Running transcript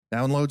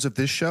Downloads of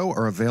this show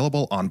are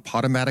available on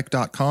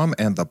Podomatic.com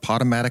and the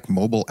Podomatic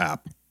mobile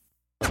app.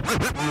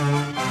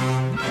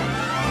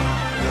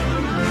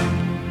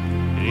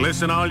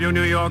 Listen, all you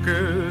New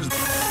Yorkers.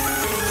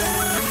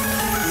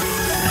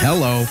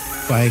 Hello.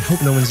 I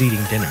hope no one's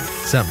eating dinner.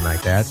 Something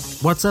like that.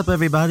 What's up,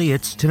 everybody?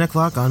 It's 10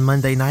 o'clock on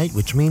Monday night,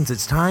 which means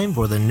it's time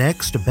for the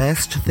next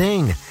best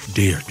thing.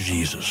 Dear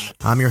Jesus.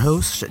 I'm your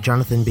host,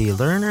 Jonathan B.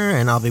 Lerner,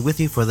 and I'll be with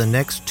you for the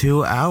next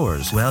 2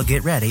 hours. Well,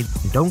 get ready.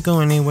 Don't go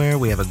anywhere.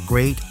 We have a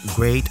great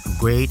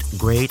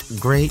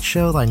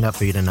show lined up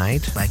for you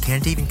tonight. I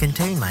can't even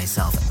contain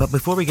myself. But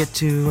before we get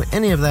to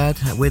any of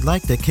that, we'd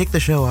like to kick the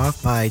show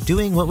off by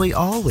doing what we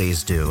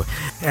always do,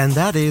 and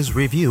that is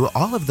review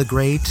all of the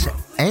great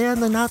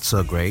and the not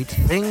so great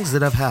things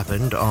that have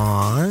happened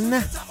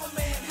on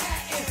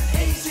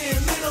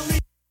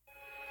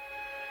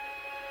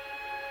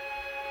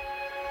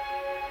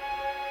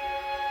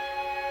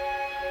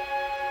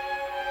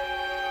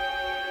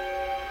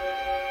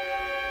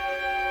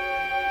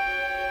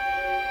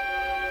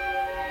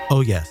Oh,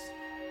 yes.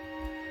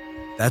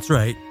 That's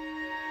right.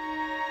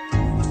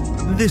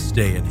 This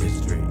day in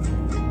history.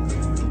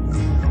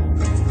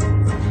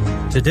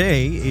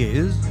 Today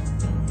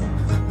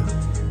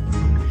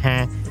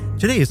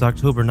is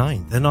October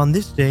 9th, and on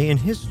this day in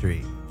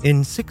history,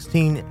 in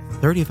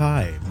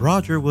 1635,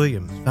 Roger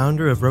Williams, the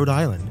founder of Rhode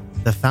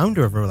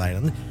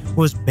Island,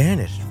 was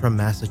banished from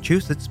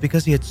Massachusetts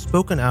because he had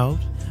spoken out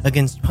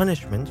against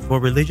punishment for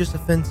religious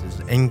offenses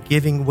and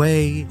giving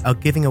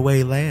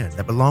away land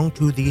that belonged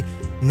to the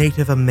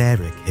Native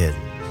Americans.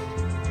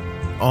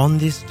 On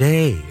this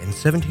day, in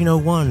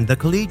 1701, the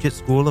Collegiate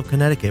School of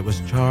Connecticut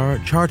was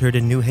chartered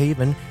in New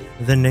Haven.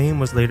 The name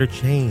was later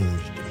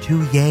changed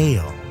to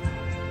Yale.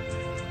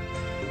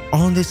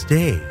 On this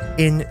day,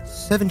 in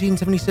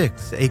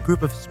 1776, a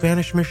group of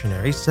Spanish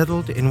missionaries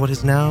settled in what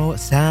is now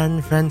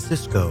San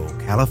Francisco,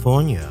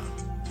 California.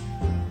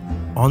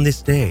 On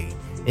this day,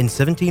 in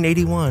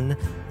 1781,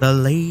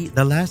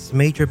 the last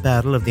major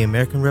battle of the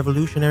American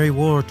Revolutionary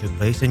War took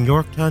place in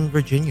Yorktown,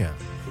 Virginia.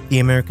 The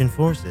American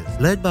forces,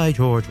 led by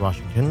George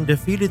Washington,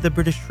 defeated the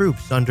British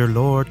troops under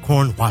Lord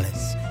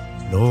Cornwallis.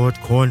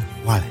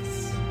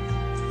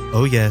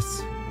 Oh,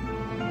 yes.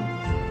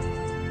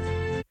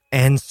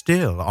 And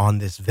still, on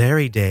this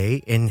very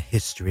day in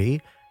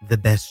history, the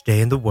best day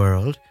in the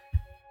world,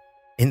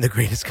 in the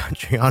greatest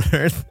country on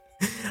earth,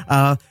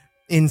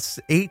 in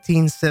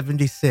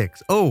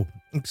 1876, in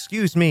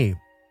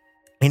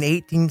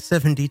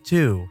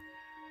 1872,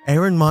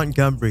 Aaron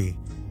Montgomery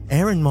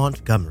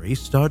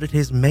started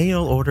his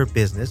mail order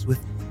business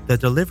with the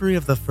delivery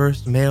of the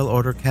first mail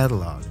order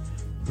catalog.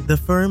 The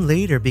firm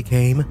later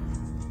became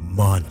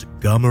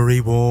Montgomery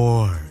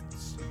Ward.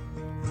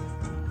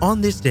 On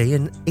this day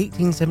in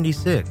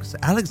 1876,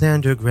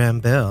 Alexander Graham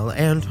Bell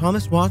and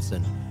Thomas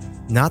Watson,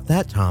 not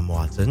that Tom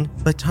Watson,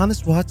 but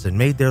Thomas Watson,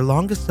 made their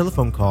longest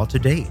telephone call to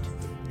date.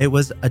 It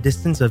was a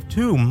distance of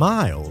 2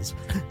 miles.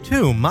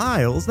 2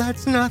 miles?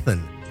 That's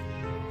nothing.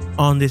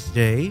 On this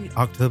day,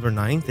 October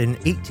 9th, in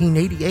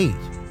 1888,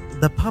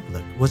 the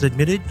public was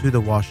admitted to the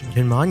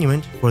Washington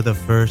Monument for the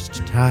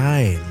first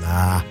time.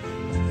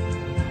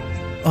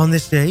 On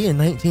this day, in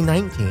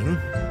 1919,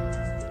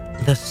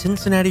 the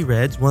Cincinnati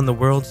Reds won the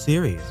World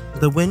Series.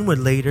 The win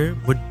would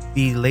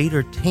be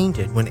later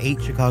tainted when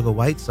 8 Chicago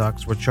White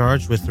Sox were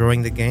charged with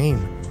throwing the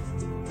game.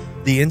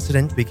 The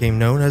incident became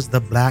known as the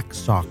Black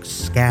Sox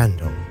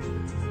Scandal.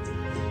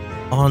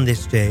 On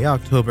this day,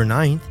 October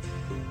 9th,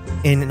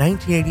 in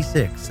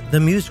 1986,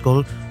 the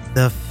musical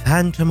The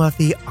Phantom of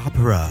the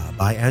Opera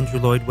by Andrew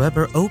Lloyd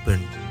Webber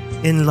opened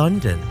in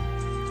London.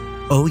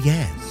 Oh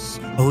yes,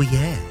 oh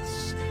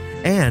yes.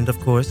 And, of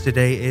course,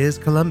 today is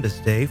Columbus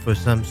Day for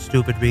some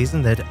stupid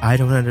reason that I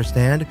don't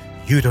understand,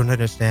 you don't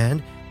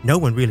understand, no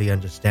one really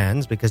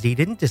understands because he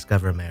didn't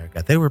discover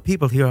America. There were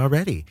people here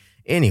already.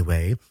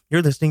 Anyway,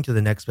 you're listening to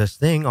The Next Best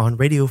Thing on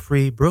Radio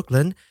Free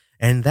Brooklyn,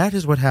 and that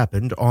is what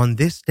happened on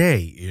this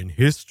day in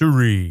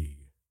history.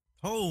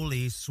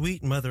 Holy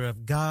sweet mother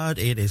of God,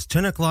 it is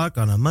 10 o'clock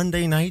on a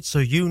Monday night, so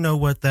you know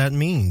what that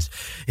means.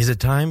 Is it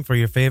time for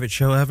your favorite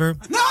show ever?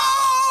 No!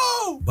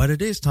 But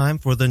it is time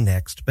for the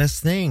next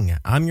best thing.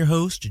 I'm your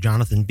host,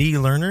 Jonathan B.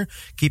 Lerner,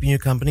 keeping you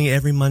company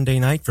every Monday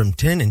night from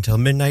 10 until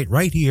midnight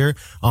right here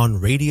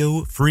on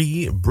Radio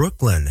Free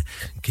Brooklyn.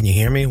 Can you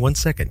hear me? 1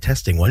 second.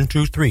 Testing. 1,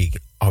 2, 3.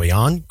 Are we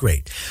on?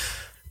 Great.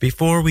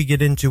 Before we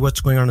get into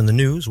what's going on in the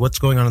news, what's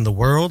going on in the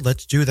world,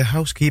 let's do the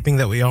housekeeping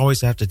that we always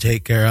have to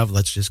take care of.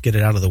 Let's just get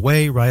it out of the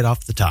way right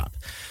off the top.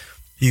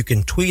 You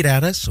can tweet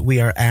at us.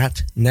 We are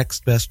at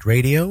Next Best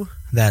Radio.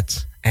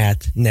 That's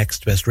at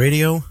Next Best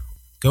Radio.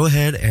 Go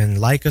ahead and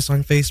like us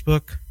on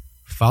Facebook.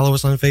 Follow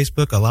us on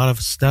Facebook. A lot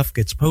of stuff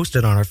gets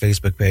posted on our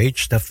Facebook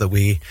page, stuff that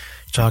we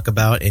talk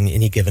about in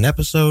any given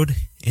episode,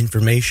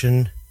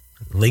 information,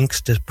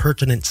 links to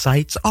pertinent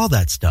sites, all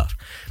that stuff.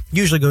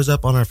 Usually goes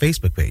up on our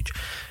Facebook page.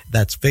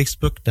 That's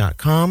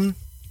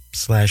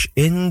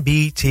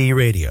facebook.com/NBT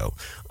Radio.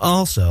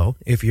 Also,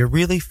 if you're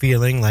really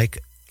feeling like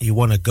you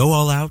want to go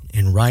all out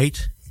and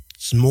write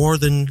posts, more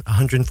than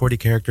 140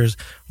 characters,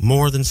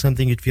 more than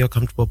something you'd feel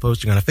comfortable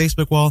posting on a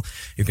Facebook wall,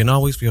 you can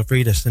always feel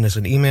free to send us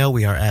an email.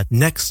 We are at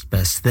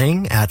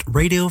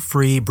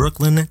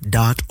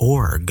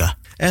nextbestthing@radiofreebrooklyn.org.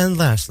 And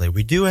lastly,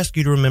 we do ask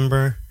you to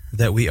remember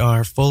that we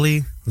are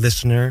fully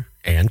listener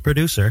and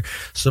producer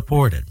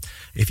supported.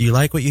 If you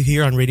like what you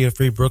hear on Radio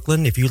Free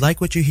Brooklyn, if you like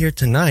what you hear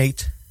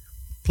tonight,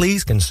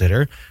 please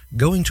consider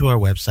going to our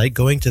website,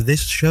 going to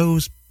this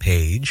show's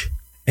page,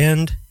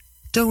 and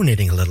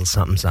donating a little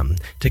something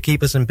to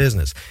keep us in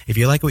business. If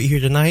you like what you hear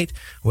tonight,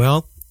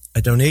 well,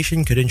 a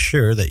donation could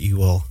ensure that you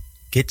will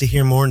get to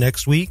hear more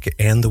next week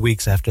and the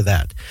weeks after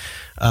that.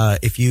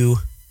 If you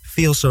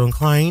feel so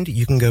inclined,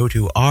 you can go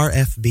to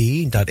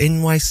rfb.nyc/nbt.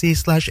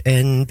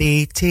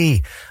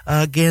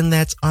 Again,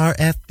 that's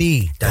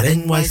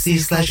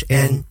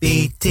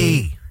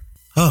rfb.nyc/nbt.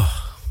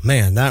 Oh,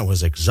 man, that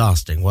was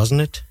exhausting,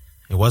 wasn't it?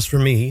 It was for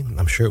me.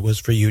 I'm sure it was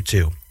for you,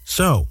 too.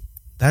 So,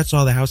 that's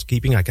all the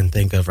housekeeping I can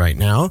think of right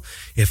now.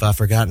 If I've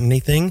forgotten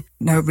anything...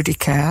 Nobody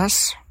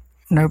cares.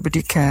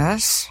 Nobody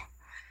cares.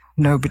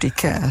 Nobody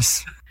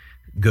cares.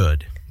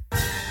 Good.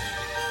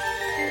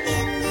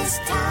 In this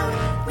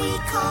town we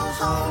call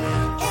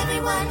home,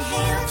 everyone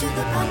hail to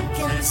the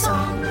pumpkin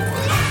song.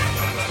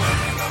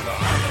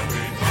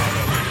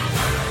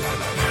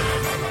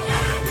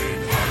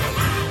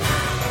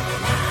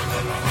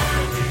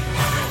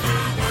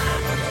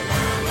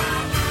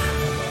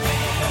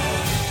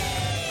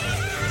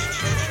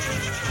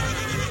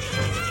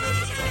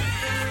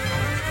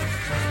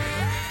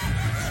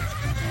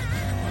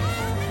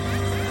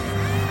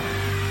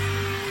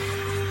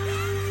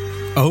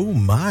 Oh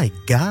my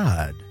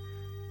God.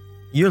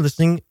 You're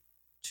listening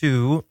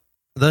to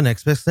The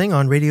Next Best Thing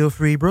on Radio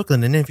Free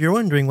Brooklyn. And if you're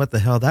wondering what the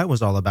hell that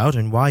was all about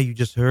and why you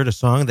just heard a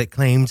song that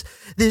claims,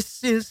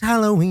 this is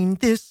Halloween,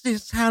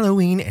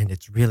 and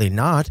it's really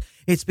not,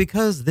 it's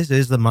because this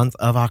is the month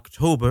of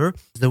October,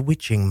 the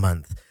witching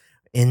month,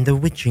 in the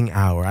witching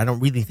hour. I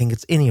don't really think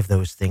it's any of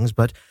those things,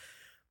 but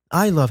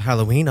I love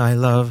Halloween. I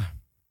love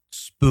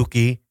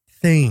spooky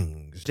things.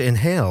 And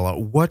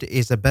hell, what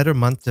is a better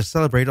month to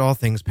celebrate all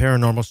things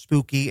paranormal,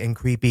 spooky, and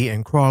creepy,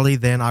 and crawly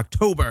than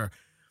October?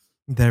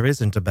 There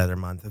isn't a better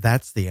month.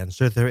 That's the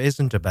answer. There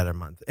isn't a better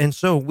month. And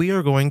so we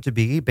are going to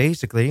be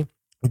basically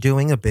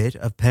doing a bit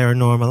of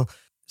paranormal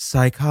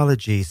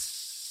psychology,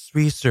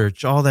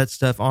 research, all that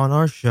stuff on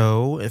our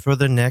show for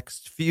the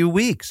next few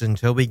weeks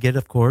until we get,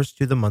 of course,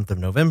 to the month of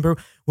November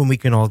when we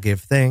can all give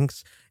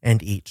thanks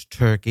and eat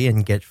turkey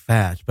and get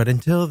fat. But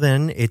until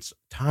then, it's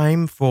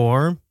time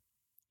for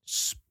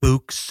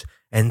spooks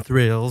and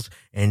thrills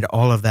and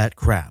all of that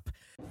crap.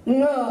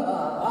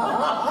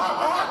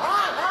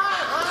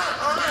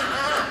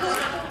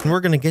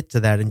 We're going to get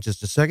to that in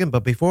just a second,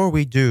 but before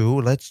we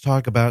do, let's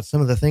talk about some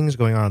of the things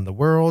going on in the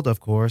world, of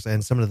course,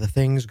 and some of the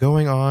things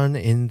going on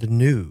in the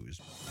news.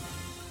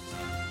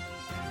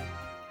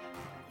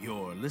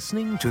 You're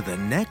listening to The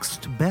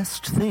Next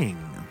Best Thing.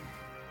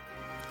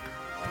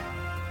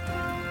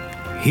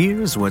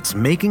 Here's what's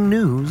making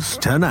news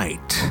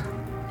tonight.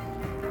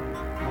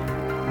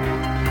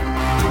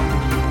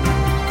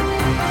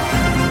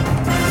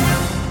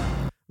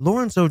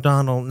 Lawrence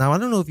O'Donnell, now I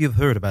don't know if you've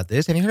heard about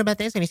this. Have you heard about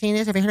this? Have you seen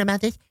this? Have you heard about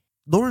this?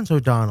 Lawrence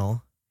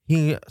O'Donnell,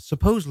 he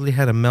supposedly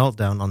had a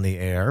meltdown on the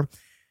air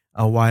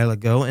a while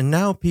ago, and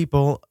now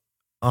people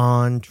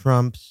on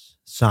Trump's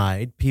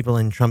side, people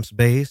in Trump's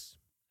base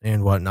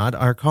and whatnot,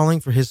 are calling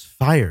for his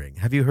firing.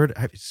 Have you heard?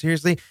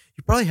 Seriously?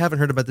 You probably haven't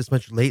heard about this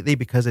much lately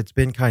because it's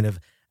been kind of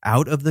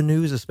out of the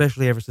news,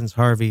 especially ever since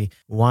Harvey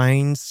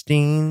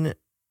Weinstein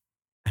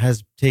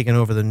has taken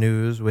over the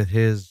news with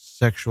his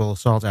sexual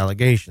assault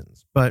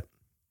allegations. But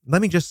let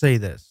me just say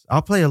this.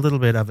 I'll play a little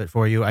bit of it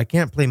for you. I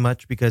can't play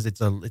much because it's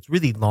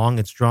really long.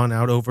 It's drawn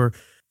out over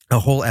a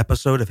whole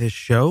episode of his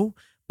show.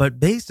 But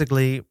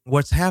basically,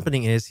 what's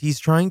happening is he's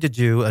trying to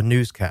do a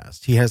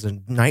newscast. He has a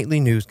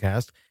nightly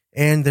newscast,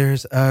 and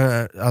there's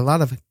a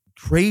lot of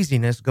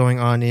craziness going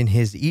on in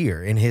his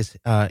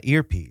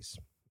earpiece.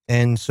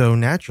 And so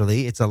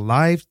naturally, it's a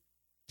live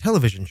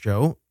television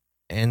show.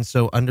 And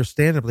so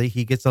understandably,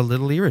 he gets a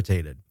little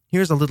irritated.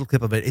 Here's a little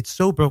clip of it. It's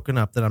so broken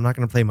up that I'm not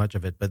going to play much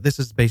of it, but this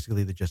is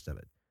basically the gist of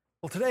it.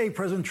 Well, today,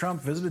 President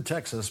Trump visited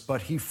Texas,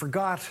 but he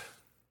forgot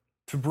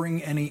to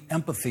bring any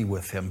empathy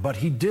with him. But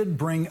he did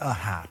bring a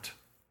hat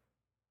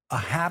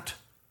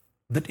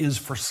that is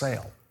for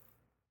sale.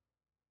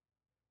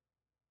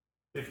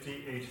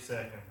 58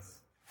 seconds.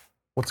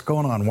 What's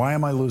going on? Why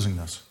am I losing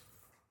this?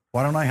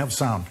 Why don't I have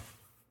sound?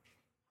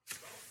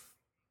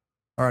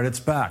 All right,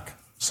 it's back.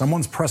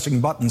 Someone's pressing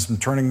buttons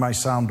and turning my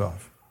sound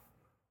off.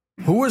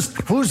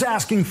 Who's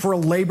asking for a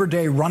Labor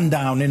Day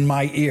rundown in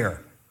my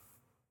ear?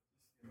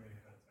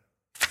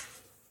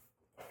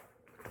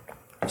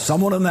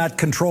 Someone in that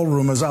control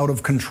room is out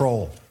of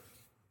control.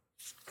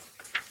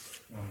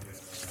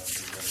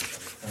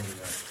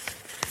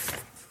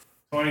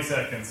 20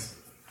 seconds.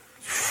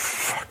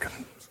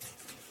 Fucking.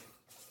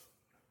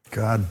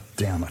 God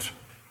damn it.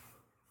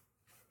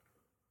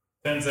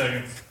 10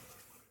 seconds.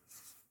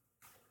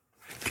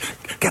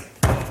 Get.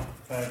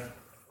 5,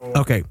 4.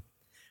 Okay.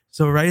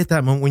 So right at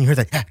that moment when you hear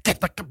that,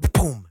 get like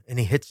boom, and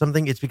he hits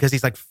something, it's because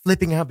he's like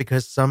flipping out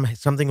because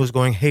something was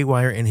going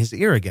haywire in his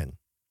ear again.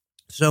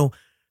 So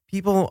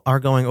people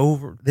are going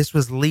over, this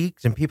was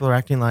leaked, and people are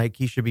acting like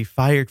he should be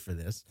fired for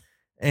this.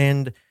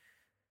 And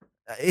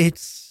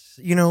it's,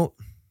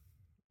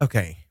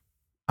 okay.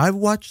 I've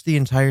watched the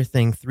entire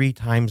thing 3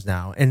 times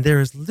now, and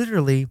there is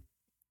literally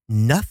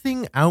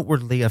nothing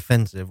outwardly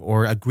offensive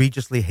or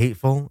egregiously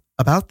hateful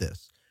about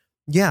this.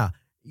 Yeah.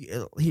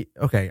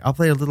 Okay, I'll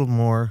play a little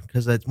more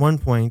because at one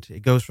point it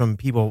goes from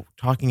people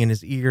talking in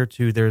his ear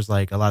to there's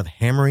like a lot of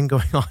hammering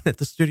going on at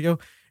the studio,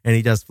 and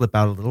he does flip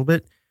out a little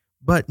bit,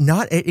 but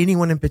not at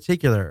anyone in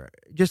particular.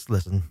 Just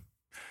listen.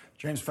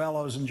 James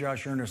Fallows and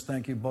Josh Earnest,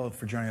 thank you both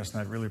for joining us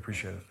tonight. Really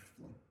appreciate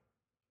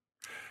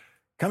it.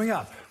 Coming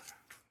up,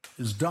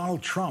 is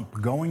Donald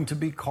Trump going to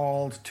be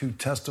called to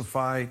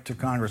testify to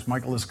Congress?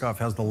 Michael Iskoff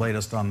has the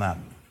latest on that.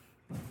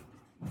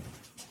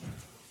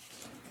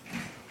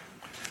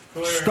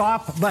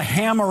 Stop the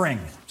hammering.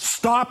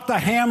 Stop the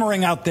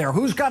hammering out there.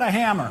 Who's got a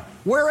hammer?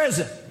 Where is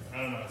it?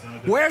 I don't know.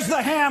 Where's the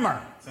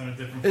hammer?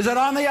 Is it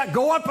on the...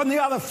 Go up on the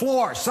other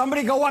floor.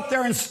 Somebody go up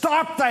there and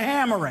stop the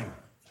hammering.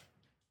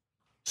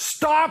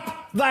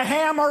 Stop the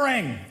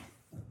hammering.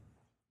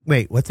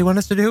 Wait, what's he want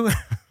us to do?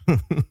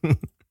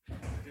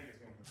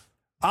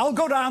 I'll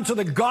go down to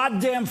the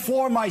goddamn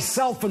floor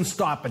myself and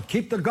stop it.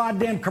 Keep the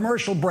goddamn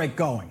commercial break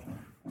going.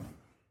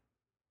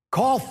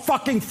 Call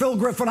fucking Phil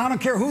Griffin. I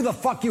don't care who the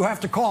fuck you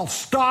have to call.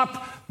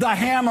 Stop the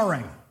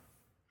hammering.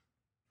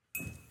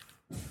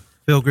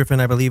 Phil Griffin,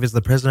 I believe, is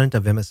the president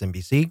of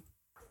MSNBC.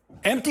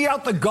 Empty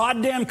out the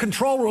goddamn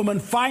control room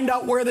and find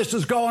out where this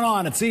is going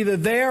on. It's either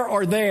there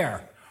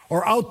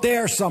or out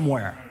there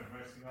somewhere.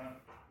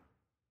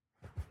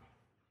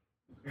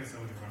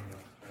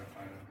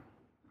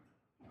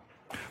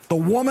 The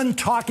woman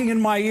talking in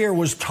my ear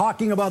was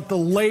talking about the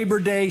Labor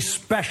Day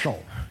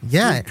special.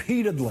 Yeah.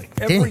 Repeatedly.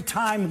 Every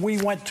time we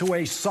went to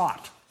a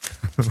SOT.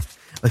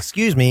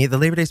 Excuse me, the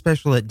Labor Day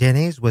special at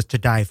Denny's was to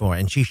die for,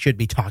 and she should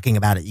be talking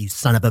about it, you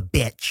son of a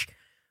bitch.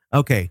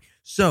 Okay,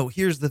 so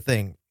here's the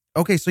thing.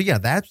 Okay, so yeah,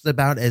 that's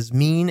about as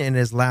mean and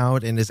as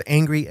loud and as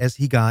angry as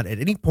he got at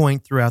any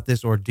point throughout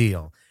this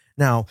ordeal.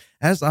 Now,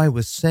 as I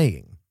was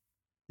saying,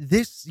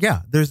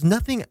 there's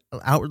nothing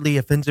outwardly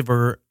offensive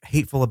or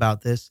hateful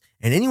about this,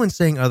 and anyone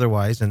saying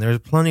otherwise, and there's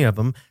plenty of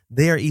them,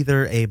 they are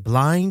either a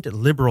blind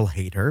liberal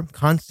hater,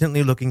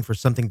 constantly looking for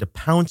something to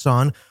pounce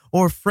on,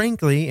 or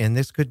frankly, and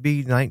this could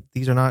be,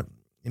 these are not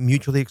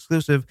mutually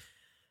exclusive,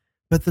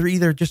 but they're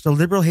either just a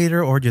liberal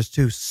hater or just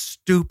too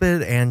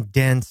stupid and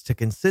dense to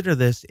consider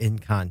this in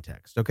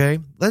context, okay?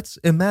 Let's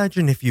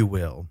imagine, if you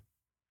will,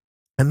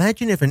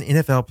 imagine if an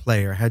NFL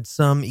player had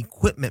some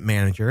equipment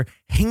manager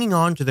hanging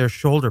on to their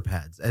shoulder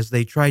pads as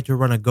they tried to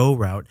run a go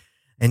route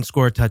and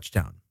score a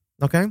touchdown.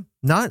 Okay?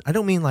 I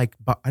don't mean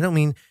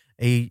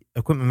a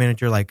equipment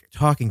manager like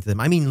talking to them.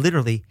 I mean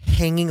literally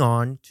hanging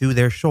on to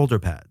their shoulder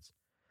pads.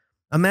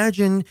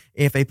 Imagine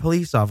if a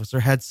police officer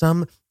had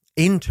some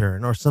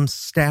intern or some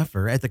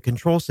staffer at the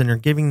control center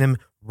giving them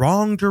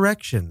wrong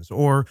directions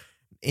or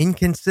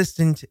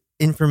inconsistent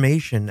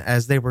information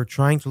as they were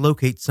trying to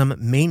locate some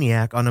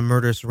maniac on a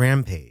murderous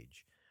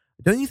rampage.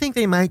 Don't you think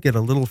they might get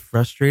a little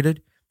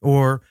frustrated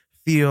or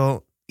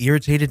feel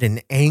irritated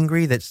and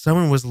angry that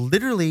someone was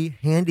literally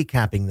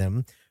handicapping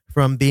them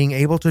from being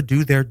able to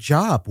do their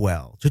job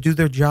well, to do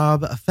their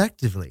job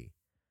effectively?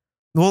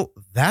 Well,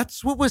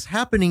 that's what was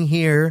happening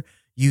here,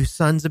 you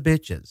sons of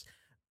bitches.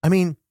 I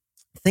mean,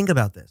 think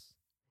about this.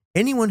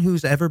 Anyone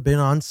who's ever been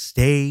on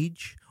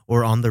stage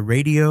or on the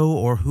radio,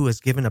 or who has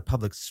given a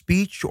public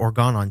speech or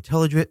gone on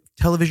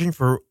television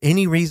for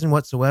any reason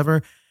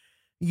whatsoever,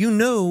 you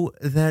know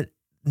that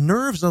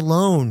nerves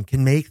alone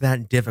can make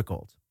that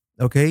difficult.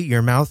 Okay,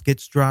 your mouth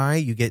gets dry,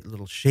 you get a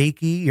little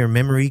shaky, your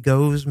memory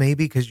goes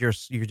maybe because you're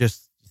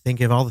just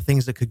thinking of all the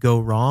things that could go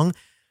wrong.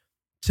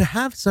 To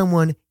have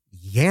someone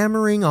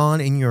yammering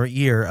on in your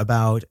ear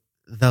about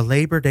the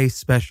Labor Day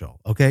special,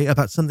 okay,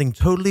 about something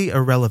totally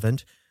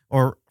irrelevant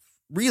or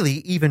really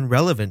even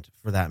relevant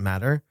for that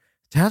matter,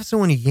 to have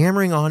someone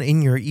yammering on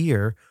in your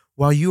ear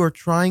while you are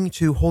trying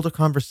to hold a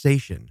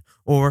conversation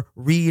or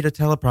read a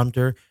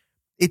teleprompter,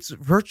 it's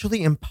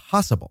virtually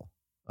impossible,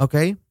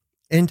 okay?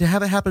 And to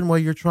have it happen while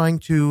you're trying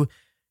to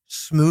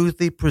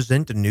smoothly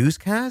present a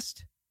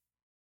newscast,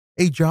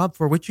 a job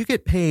for which you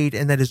get paid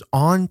and that is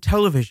on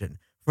television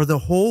for the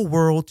whole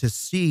world to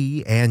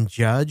see and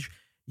judge,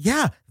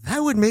 yeah, that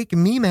would make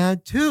me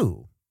mad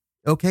too,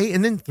 okay?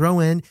 And then throw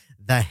in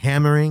the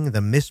hammering, the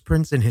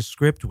misprints in his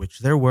script, which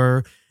there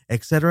were,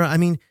 etc. I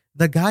mean,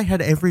 the guy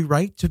had every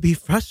right to be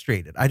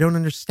frustrated. I don't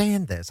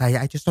understand this.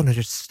 I just don't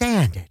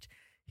understand it.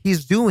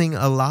 He's doing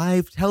a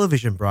live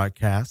television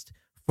broadcast,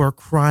 for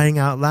crying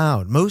out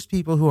loud. Most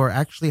people who are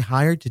actually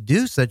hired to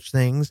do such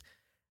things,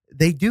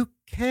 they do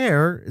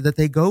care that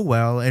they go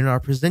well and are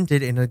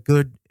presented in a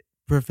good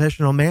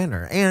professional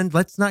manner. And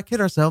let's not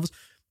kid ourselves.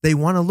 They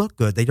want to look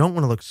good. They don't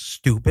want to look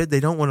stupid. They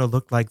don't want to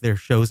look like their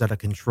show's out of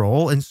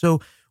control. And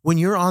so when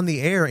you're on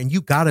the air and you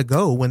got to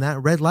go, when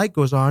that red light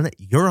goes on,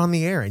 you're on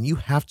the air and you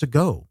have to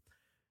go.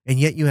 and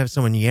yet you have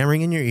someone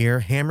yammering in your ear,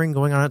 hammering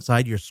going on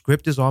outside, your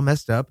script is all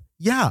messed up,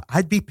 yeah,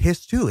 I'd be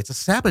pissed too. It's a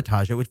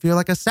sabotage. It would feel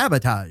like a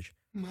sabotage.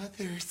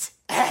 Mother's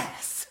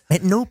ass.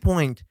 At no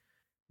point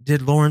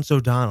did Lawrence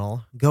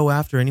O'Donnell go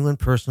after anyone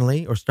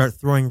personally or start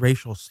throwing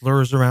racial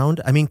slurs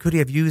around. I mean, could he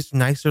have used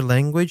nicer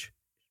language?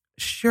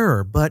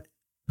 Sure, but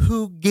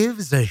who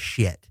gives a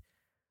shit?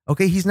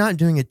 Okay, he's not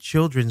doing a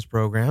children's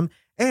program.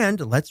 And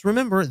let's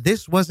remember,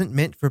 this wasn't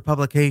meant for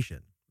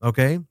publication.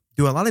 Okay?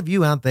 Do a lot of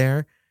you out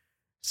there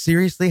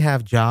seriously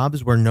have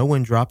jobs where no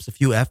one drops a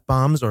few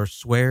F-bombs or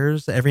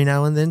swears every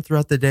now and then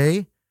throughout the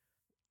day?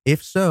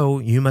 If so,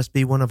 you must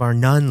be one of our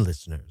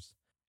non-listeners.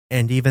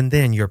 And even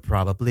then, you're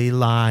probably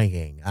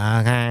lying.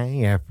 Okay,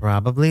 you're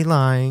probably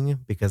lying,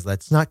 because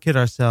let's not kid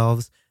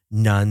ourselves,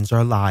 nuns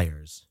are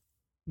liars.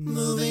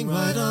 Moving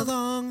right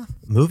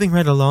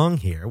along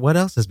here. What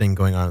else has been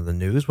going on in the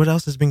news? What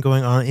else has been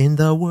going on in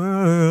the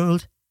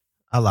world?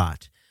 A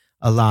lot.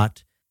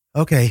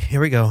 Okay, here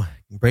we go.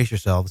 Brace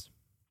yourselves.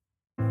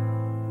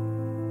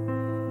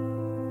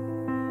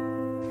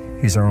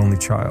 He's our only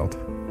child.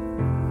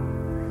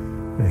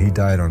 He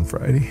died on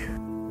Friday.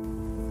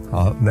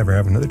 I'll never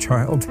have another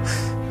child.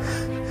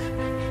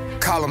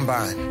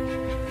 Columbine.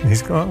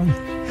 He's gone.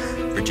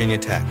 Virginia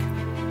Tech.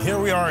 Here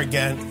we are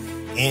again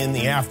in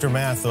the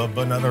aftermath of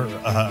another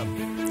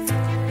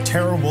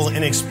terrible,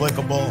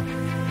 inexplicable,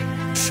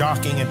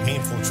 shocking, and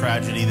painful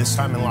tragedy, this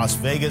time in Las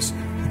Vegas,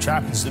 which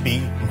happens to be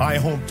my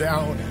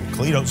hometown and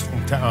Cleto's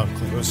hometown,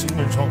 Cleto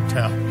Senior's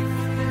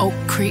hometown. Oak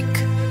Creek.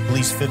 At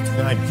least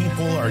 59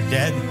 people are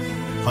dead.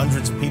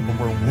 Hundreds of people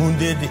were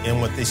wounded in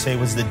what they say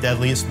was the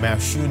deadliest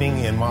mass shooting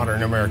in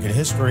modern American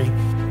history.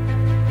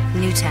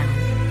 Newtown.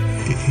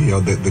 You know,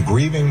 the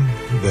grieving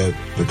that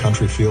the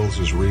country feels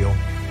is real.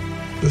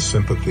 The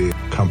sympathy,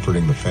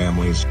 comforting the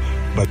families.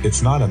 But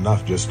it's not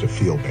enough just to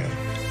feel bad.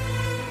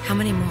 How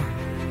many more?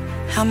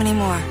 How many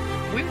more?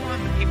 We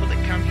want the people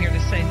that come here to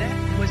say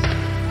that was...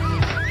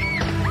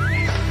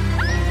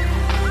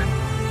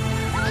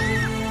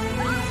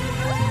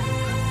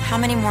 How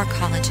many more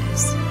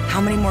colleges?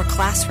 How many more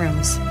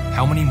classrooms?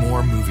 How many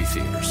more movie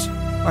theaters?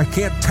 I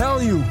can't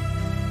tell you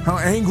how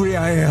angry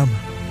I am.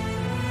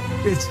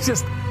 It's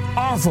just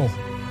awful.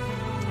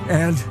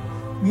 And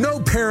no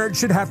parent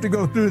should have to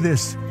go through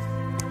this.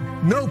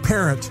 No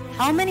parent.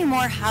 How many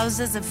more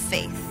houses of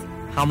faith?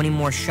 How many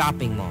more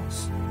shopping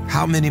malls?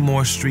 How many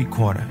more street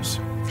corners?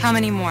 How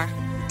many more?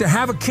 To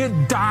have a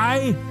kid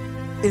die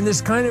in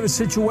this kind of a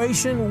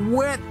situation,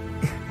 what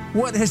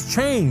has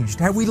changed?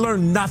 Have we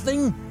learned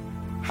nothing?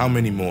 How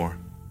many more?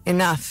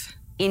 Enough.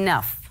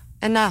 Enough.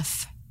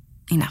 Enough.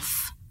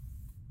 Enough.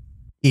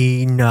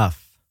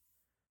 Enough.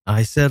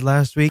 I said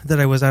last week that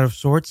I was out of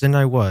sorts, and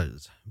I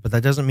was. But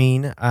that doesn't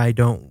mean I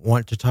don't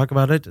want to talk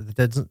about it.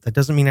 That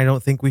doesn't mean I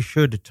don't think we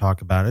should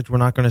talk about it. We're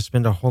not going to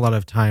spend a whole lot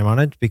of time on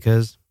it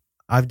because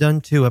I've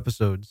done 2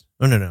 episodes.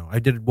 No. I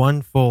did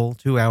 1 full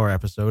 2-hour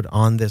episode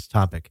on this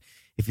topic.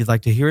 If you'd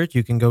like to hear it,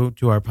 you can go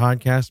to our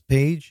podcast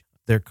page.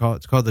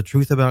 It's called The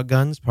Truth About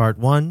Guns, Part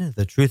 1,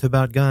 The Truth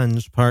About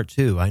Guns, Part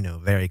 2. I know,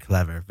 very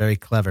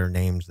clever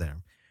names there.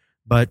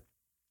 But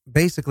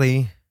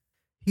basically,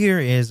 here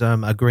is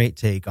a great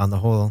take on the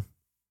whole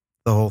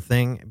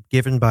thing,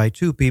 given by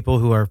 2 people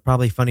who are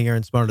probably funnier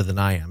and smarter than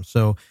I am.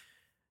 So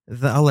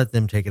I'll let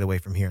them take it away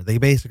from here. They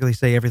basically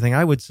say everything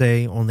I would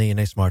say, only in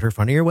a smarter,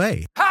 funnier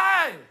way.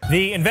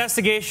 The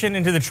investigation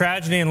into the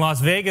tragedy in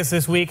Las Vegas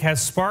this week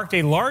has sparked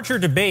a larger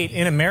debate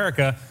in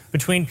America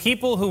between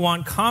people who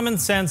want common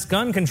sense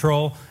gun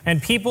control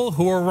and people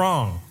who are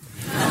wrong.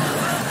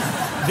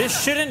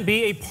 This shouldn't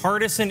be a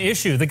partisan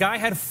issue. The guy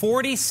had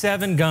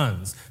 47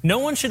 guns. No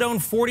one should own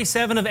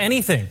 47 of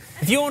anything.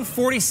 If you own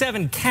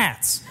 47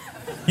 cats,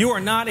 you are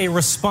not a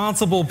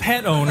responsible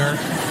pet owner.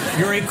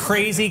 You're a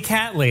crazy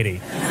cat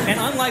lady. And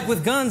unlike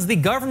with guns, the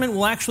government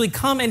will actually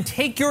come and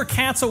take your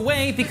cats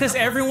away because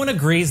everyone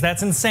agrees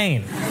that's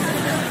insane.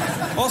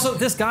 Also,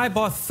 this guy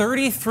bought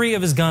 33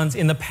 of his guns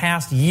in the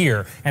past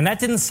year, and that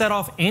didn't set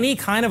off any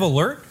kind of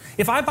alert.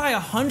 If I buy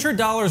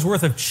 $100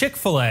 worth of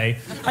Chick-fil-A,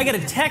 I get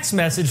a text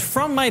message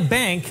from my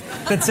bank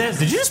that says,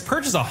 "Did you just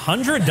purchase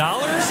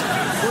 $100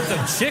 worth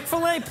of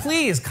Chick-fil-A?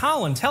 Please,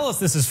 Colin, tell us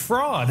this is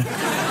fraud."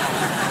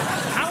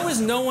 How is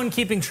no one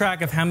keeping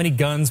track of how many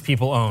guns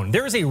people own?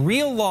 There is a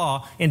real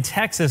law in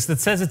Texas that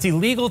says it's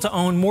illegal to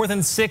own more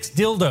than 6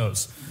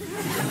 dildos.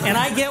 And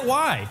I get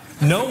why.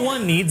 No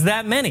one needs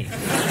that many.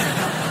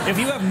 If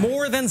you have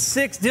more than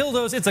 6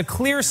 dildos, it's a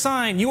clear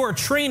sign you are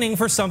training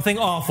for something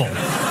awful.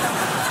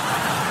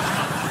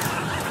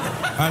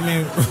 I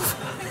mean,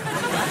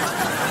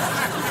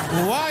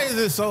 why is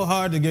it so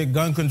hard to get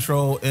gun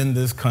control in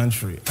this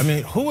country? I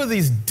mean, who are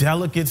these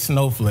delicate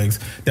snowflakes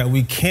that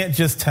we can't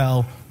just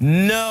tell,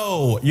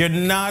 no, you're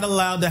not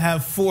allowed to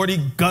have 40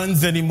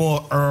 guns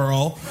anymore,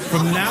 Earl.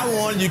 From now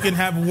on, you can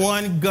have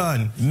 1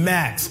 gun,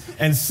 max,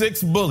 and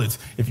 6 bullets.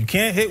 If you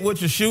can't hit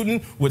what you're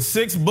shooting with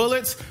 6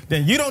 bullets,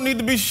 then you don't need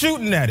to be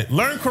shooting at it.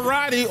 Learn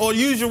karate or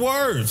use your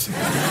words.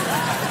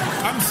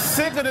 I'm sick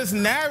sick of this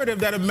narrative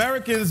that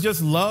Americans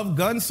just love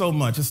guns so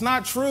much. It's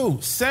not true.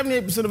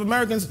 78% of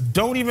Americans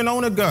don't even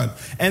own a gun.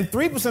 And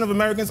 3% of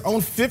Americans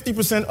own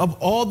 50% of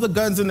all the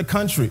guns in the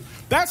country.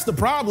 That's the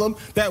problem,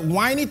 that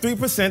whiny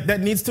 3%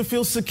 that needs to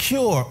feel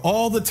secure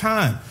all the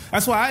time.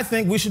 That's why I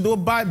think we should do a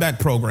buyback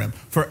program.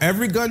 For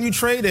every gun you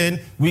trade in,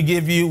 we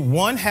give you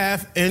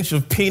 1/2 inch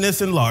of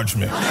penis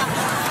enlargement.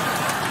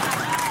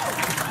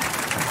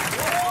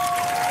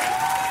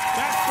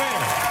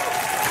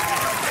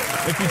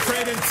 If you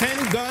trade in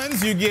 10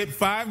 guns, you get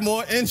 5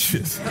 more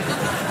inches.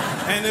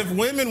 And if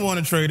women want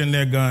to trade in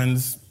their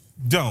guns,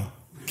 don't.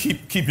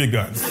 Keep your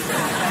guns.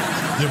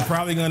 You're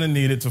probably going to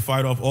need it to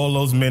fight off all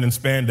those men in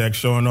spandex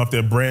showing off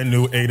their brand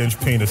new 8-inch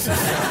penises.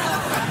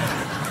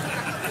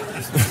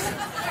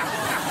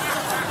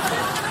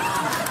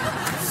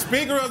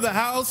 Speaker of the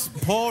House,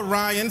 Paul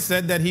Ryan,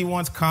 said that he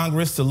wants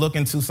Congress to look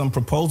into some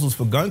proposals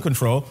for gun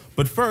control,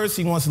 but first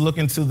he wants to look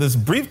into this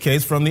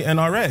briefcase from the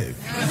NRA.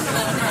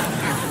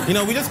 You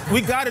know,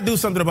 we got to do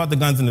something about the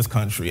guns in this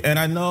country. And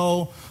I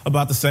know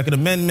about the Second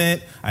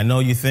Amendment. I know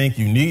you think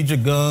you need your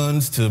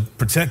guns to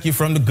protect you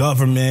from the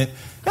government.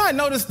 Now, I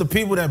notice the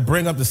people that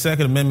bring up the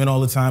Second Amendment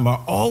all the time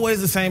are always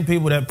the same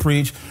people that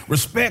preach,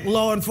 respect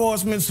law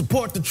enforcement,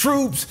 support the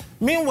troops.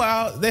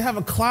 Meanwhile, they have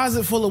a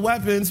closet full of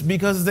weapons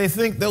because they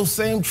think those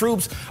same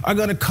troops are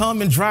going to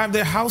come and drive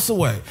their house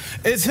away.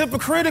 It's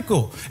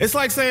hypocritical. It's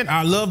like saying,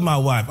 I love my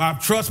wife, I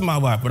trust my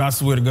wife, but I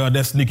swear to God,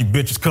 that sneaky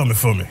bitch is coming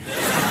for me.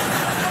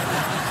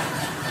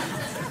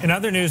 In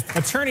other news,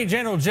 Attorney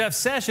General Jeff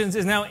Sessions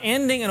is now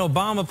ending an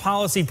Obama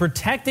policy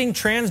protecting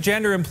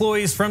transgender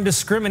employees from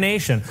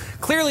discrimination.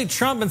 Clearly,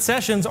 Trump and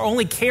Sessions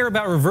only care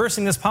about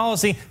reversing this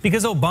policy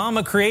because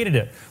Obama created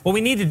it. What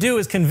we need to do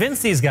is convince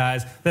these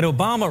guys that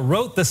Obama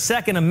wrote the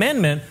Second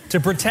Amendment to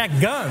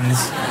protect guns.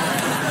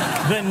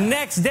 The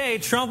next day,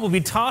 Trump will be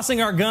tossing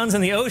our guns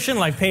in the ocean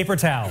like paper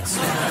towels.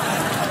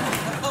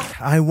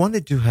 I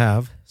wanted to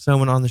have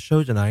someone on the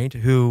show tonight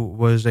who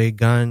was a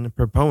gun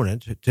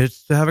proponent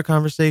just to have a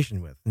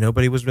conversation with.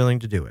 Nobody was willing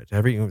to do it.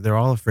 They're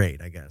all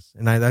afraid, I guess.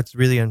 And that's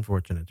really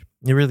unfortunate.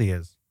 It really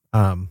is.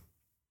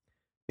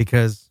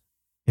 Because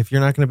if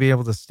you're not going to be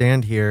able to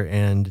stand here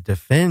and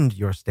defend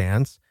your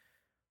stance,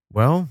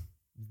 well,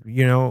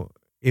 you know,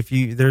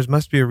 there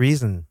must be a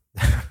reason.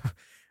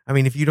 I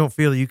mean, if you don't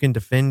feel you can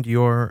defend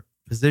your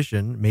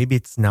position, maybe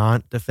it's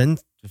not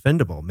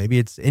defendable. Maybe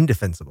it's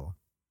indefensible.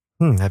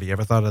 Have you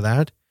ever thought of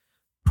that?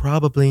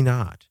 Probably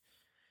not.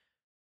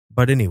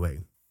 But anyway.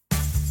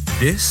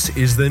 This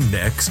is the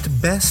next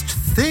best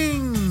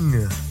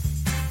thing.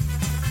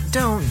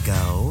 Don't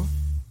go.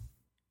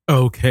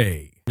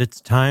 Okay. It's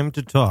time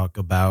to talk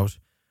about,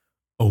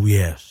 oh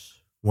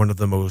yes, one of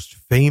the most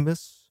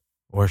famous,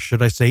 or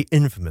should I say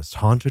infamous,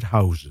 haunted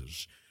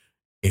houses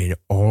in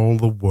all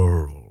the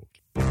world.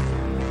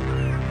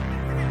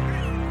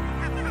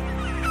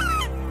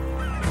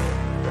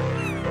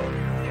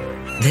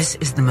 This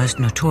is the most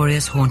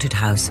notorious haunted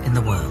house in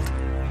the world.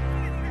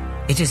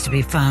 It is to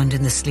be found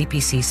in the sleepy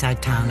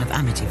seaside town of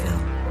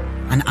Amityville,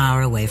 an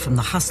hour away from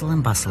the hustle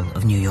and bustle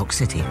of New York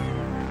City.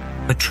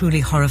 A truly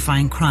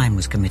horrifying crime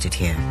was committed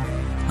here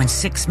when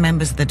 6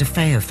 members of the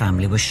DeFeo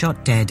family were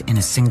shot dead in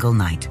a single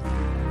night.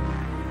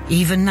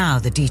 Even now,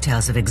 the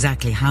details of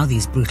exactly how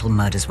these brutal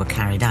murders were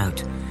carried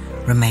out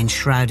remain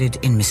shrouded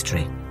in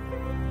mystery.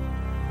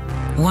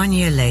 1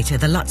 year later,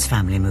 the Lutz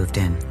family moved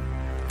in.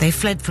 They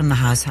fled from the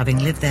house, having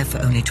lived there for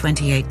only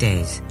 28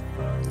 days,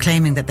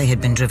 claiming that they had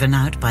been driven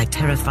out by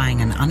terrifying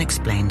and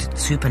unexplained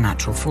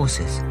supernatural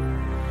forces.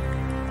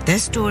 Their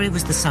story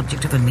was the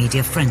subject of a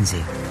media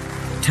frenzy,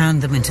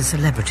 turned them into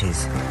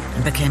celebrities,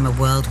 and became a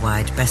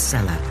worldwide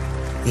bestseller,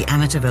 The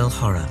Amityville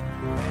Horror.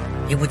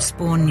 It would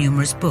spawn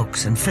numerous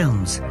books and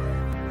films.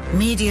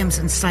 Mediums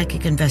and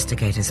psychic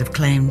investigators have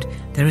claimed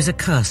there is a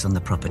curse on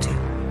the property.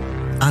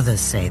 Others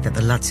say that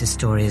the Lutz's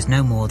story is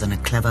no more than a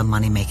clever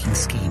money-making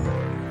scheme,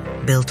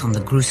 built on the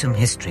gruesome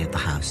history of the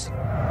house.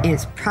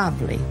 Is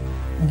probably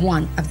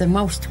one of the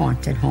most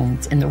haunted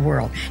homes in the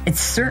world. It's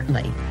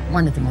certainly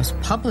one of the most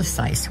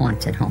publicized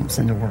haunted homes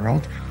in the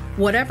world.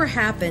 Whatever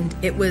happened,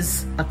 it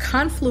was a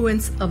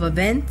confluence of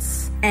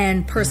events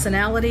and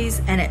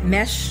personalities, and it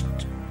meshed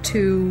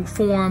to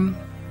form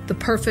the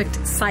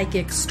perfect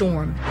psychic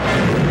storm.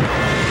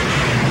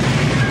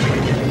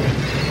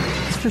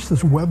 It's just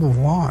this web of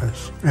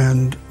lies,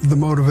 and the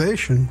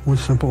motivation was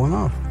simple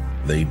enough.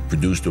 They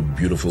produced a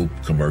beautiful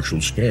commercial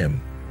scam.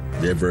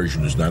 Their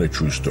version is not a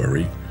true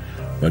story,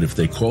 but if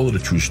they call it a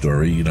true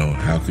story, you know,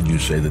 how can you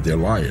say that they're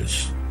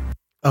liars?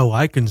 Oh,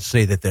 I can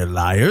say that they're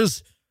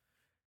liars.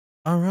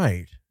 All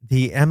right.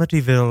 The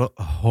Amityville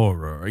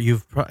Horror.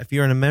 If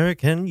you're an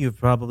American, you've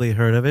probably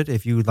heard of it.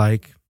 If you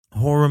like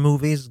horror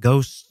movies,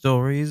 ghost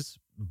stories,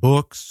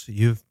 books,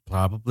 you've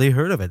probably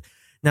heard of it.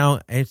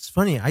 Now, it's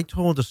funny. I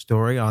told a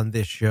story on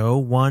this show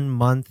 1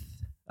 month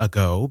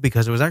ago,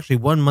 because it was actually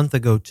 1 month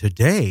ago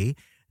today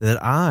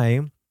that I,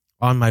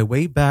 on my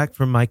way back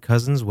from my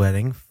cousin's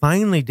wedding,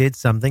 finally did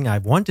something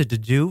I've wanted to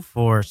do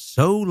for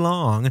so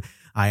long.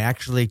 I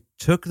actually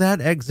took that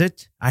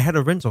exit. I had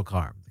a rental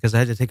car because I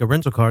had to take a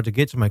rental car to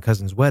get to my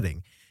cousin's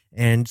wedding.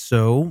 And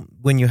so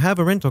when you have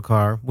a rental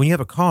car, when you have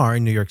a car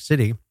in New York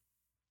City,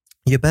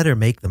 you better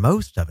make the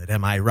most of it.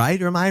 Am I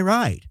right or am I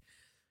right?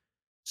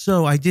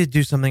 So I did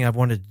do something I've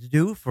wanted to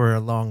do for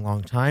a long,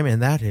 long time,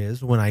 and that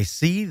is when I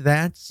see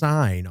that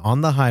sign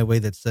on the highway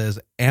that says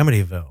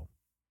Amityville,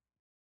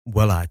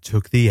 well, I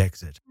took the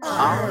exit.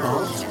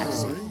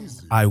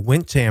 I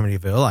went to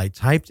Amityville. I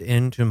typed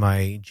into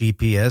my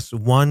GPS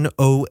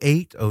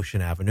 108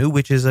 Ocean Avenue,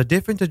 which is a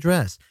different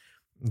address,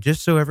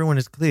 just so everyone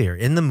is clear.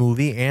 In the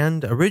movie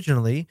and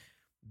originally,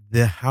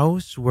 the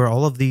house where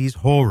all of these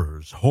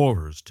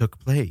horrors took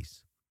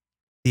place,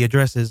 the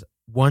address is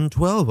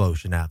 112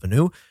 Ocean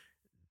Avenue.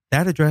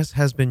 That address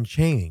has been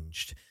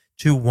changed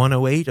to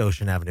 108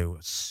 Ocean Avenue.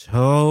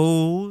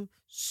 So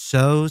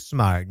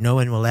smart. No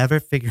one will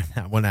ever figure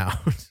that one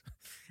out.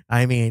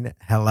 I mean,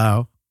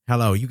 hello.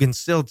 You can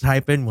still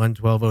type in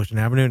 112 Ocean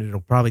Avenue and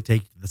it'll probably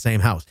take you to the same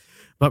house.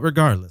 But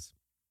regardless,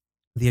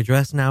 the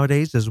address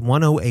nowadays is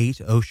 108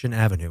 Ocean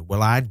Avenue.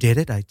 Well, I did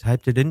it. I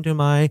typed it into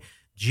my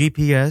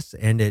GPS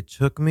and it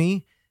took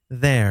me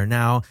there.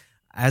 Now,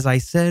 as I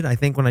said, I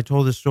think when I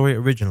told this story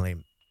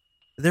originally,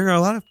 there are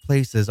a lot of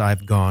places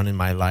I've gone in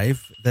my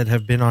life that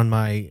have been on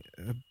my,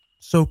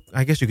 so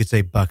I guess you could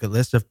say bucket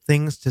list of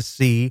things to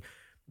see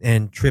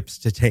and trips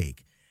to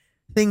take.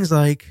 Things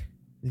like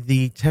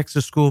the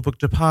Texas School Book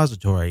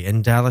Depository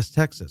in Dallas,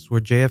 Texas,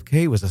 where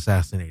JFK was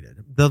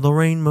assassinated. The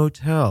Lorraine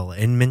Motel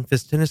in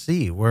Memphis,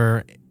 Tennessee,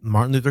 where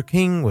Martin Luther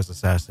King was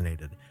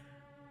assassinated.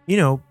 You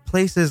know,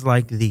 places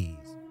like these.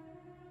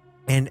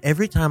 And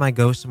every time I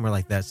go somewhere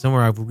like that,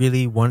 somewhere I've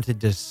really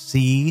wanted to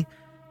see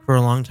for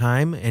a long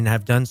time and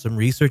have done some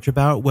research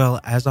about,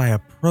 well, as I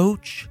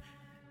approach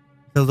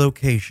the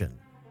location,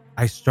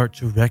 I start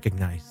to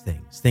recognize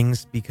things.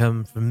 Things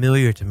become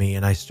familiar to me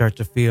and I start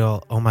to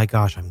feel, oh my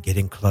gosh, I'm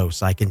getting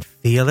close. I can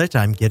feel it.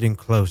 I'm getting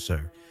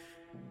closer.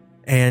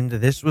 And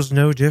this was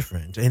no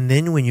different. And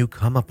then when you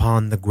come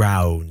upon the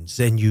grounds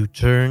and you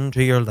turn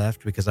to your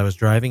left, because I was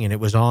driving and it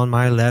was on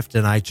my left,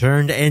 and I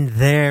turned and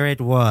there it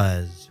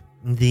was,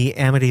 the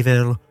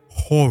Amityville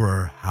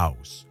Horror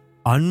House.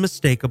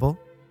 Unmistakable.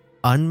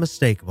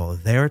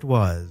 There it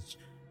was.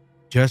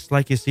 Just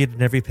like you see it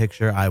in every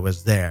picture, I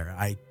was there.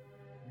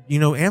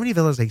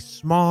 Amityville is a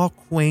small,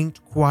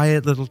 quaint,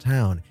 quiet little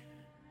town.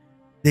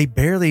 They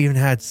barely even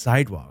had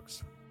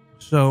sidewalks.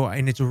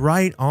 And it's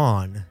right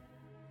on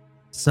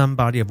some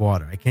body of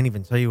water. I can't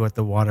even tell you what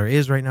the water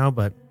is right now,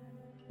 but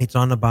it's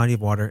on a body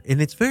of water.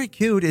 And it's very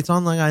cute. It's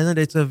on Long Island.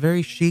 It's a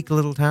very chic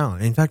little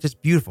town. In fact, it's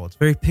beautiful. It's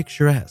very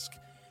picturesque.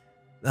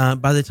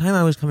 By the time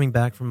I was coming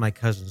back from my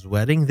cousin's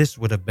wedding, this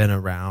would have been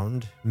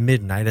around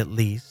midnight at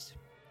least.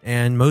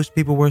 And most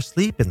people were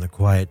asleep in the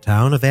quiet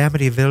town of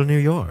Amityville, New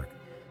York.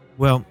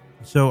 Well,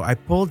 so I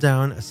pulled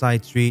down a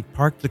side street,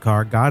 parked the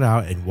car, got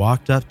out, and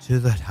walked up to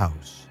the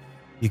house.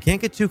 You can't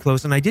get too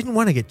close, and I didn't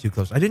want to get too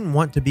close. I didn't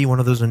want to be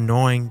one of those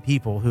annoying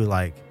people who,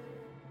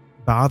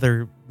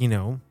 bother,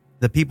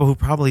 the people who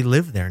probably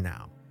live there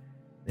now.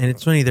 And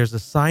it's funny, there's a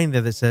sign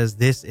there that says,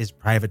 this is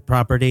private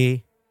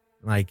property.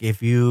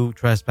 If you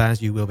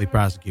trespass, you will be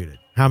prosecuted.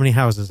 How many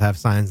houses have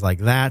signs like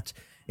that?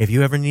 If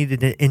you ever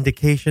needed an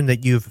indication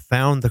that you've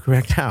found the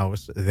correct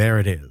house, there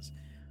it is.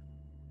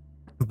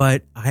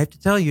 But I have to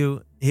tell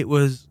you,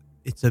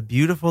 it's a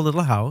beautiful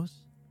little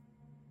house.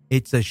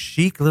 It's a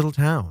chic little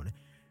town.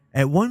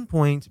 At one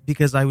point,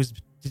 because I was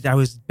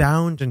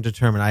bound and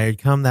determined, I had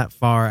come that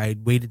far, I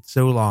had waited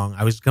so long,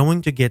 I was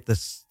going to get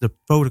the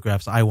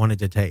photographs I wanted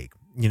to take.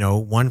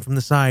 One from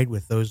the side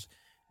with those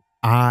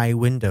eye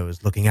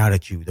windows looking out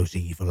at you, those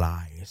evil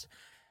eyes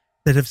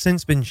that have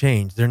since been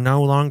changed. They're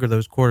no longer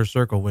those quarter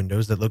circle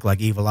windows that look like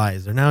evil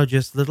eyes. They're now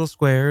just little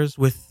squares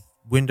with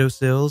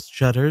windowsills,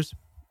 shutters.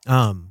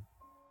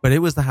 But it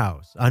was the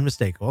house,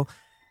 unmistakable.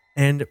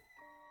 And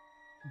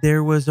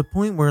there was a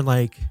point where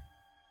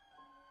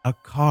a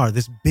car,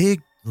 this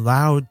big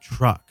loud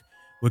truck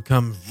would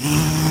come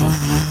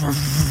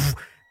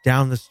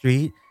down the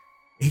street.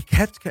 It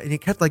kept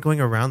going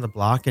around the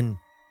block. And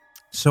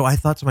so I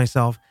thought to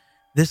myself,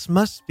 this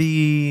must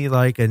be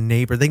a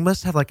neighbor. They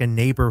must have a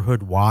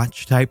neighborhood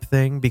watch type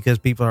thing because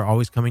people are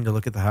always coming to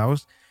look at the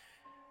house.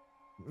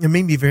 It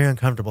made me very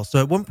uncomfortable. So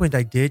at one point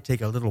I did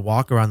take a little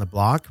walk around the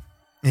block.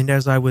 And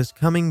as I was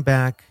coming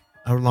back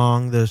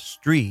along the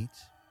street,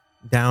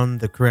 down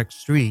the correct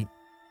street,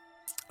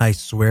 I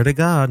swear to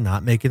God,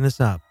 not making this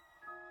up,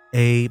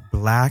 a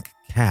black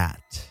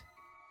cat.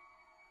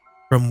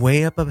 From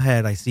way up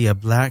ahead, I see a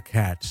black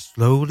cat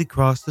slowly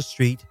cross the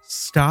street,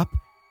 stop,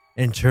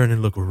 and turn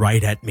and look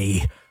right at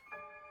me.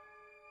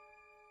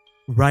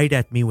 Right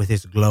at me with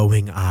his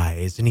glowing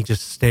eyes. And he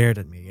just stared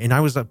at me. And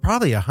I was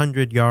probably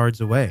 100 yards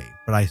away.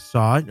 But I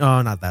saw it.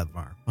 Oh, not that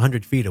far.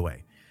 100 feet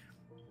away.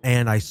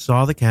 And I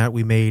saw the cat.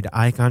 We made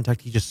eye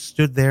contact. He just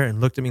stood there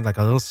and looked at me like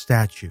a little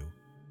statue.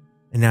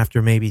 And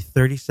after maybe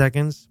 30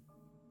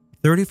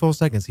 full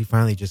seconds, he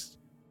finally just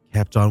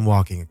kept on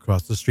walking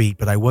across the street.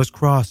 But I was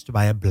crossed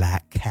by a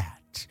black cat.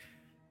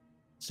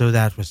 So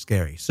that was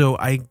scary. So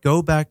I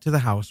go back to the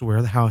house,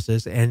 where the house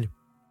is, and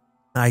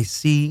I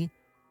see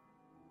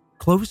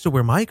close to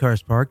where my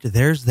car's parked,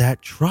 there's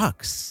that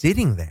truck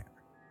sitting there.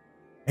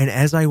 And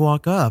as I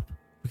walk up,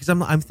 because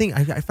I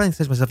finally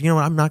said to myself, you know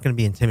what, I'm not going to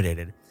be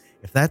intimidated.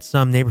 If that's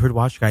some neighborhood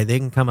watch guy, they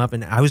can come up,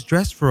 and I was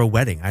dressed for a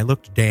wedding. I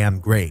looked damn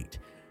great.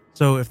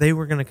 So if they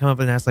were going to come up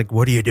and ask, like,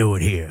 what are you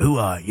doing here? Who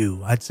are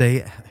you? I'd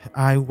say,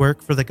 I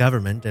work for the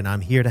government and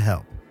I'm here to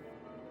help.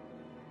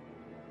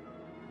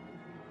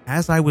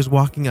 As I was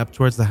walking up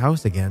towards the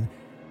house again,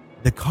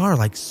 the car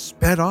like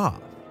sped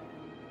off.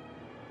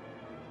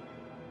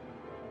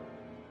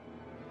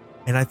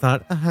 And I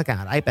thought, oh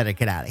God, I better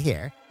get out of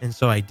here. And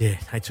so I did.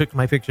 I took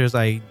my pictures,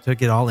 I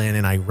took it all in,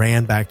 and I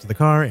ran back to the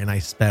car and I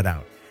sped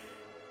out.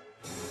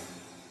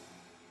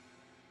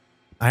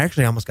 I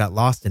actually almost got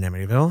lost in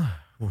Amityville.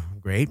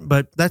 Great,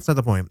 but that's not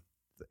the point.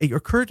 It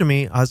occurred to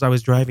me as I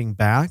was driving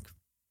back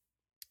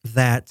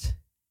that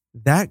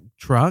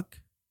truck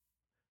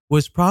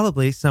was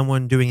probably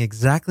someone doing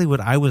exactly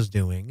what I was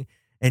doing,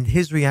 and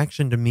his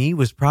reaction to me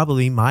was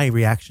probably my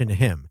reaction to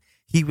him.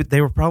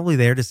 They were probably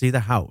there to see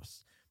the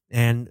house,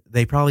 and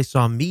they probably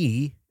saw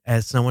me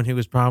as someone who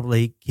was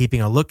probably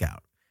keeping a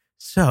lookout.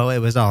 So it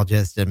was all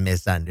just a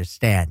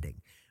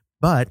misunderstanding.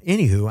 But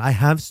anywho, I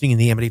have seen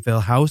the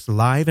Amityville house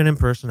live and in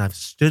person. I've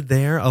stood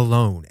there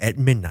alone at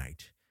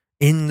midnight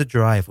in the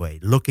driveway,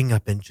 looking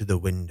up into the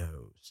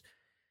windows.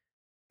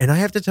 And I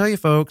have to tell you,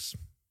 folks,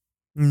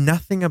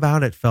 nothing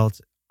about it felt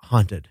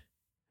haunted.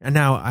 And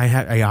now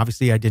I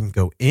obviously didn't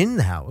go in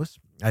the house.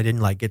 I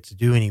didn't get to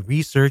do any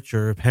research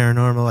or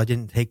paranormal. I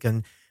didn't take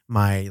on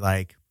my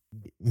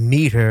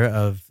meter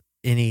of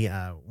any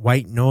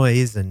white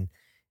noise and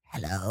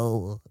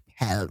hello,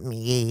 help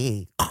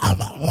me,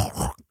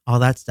 all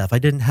that stuff. I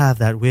didn't have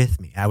that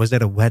with me. I was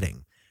at a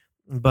wedding.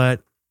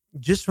 But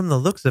just from the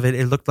looks of it,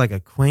 it looked like a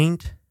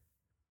quaint,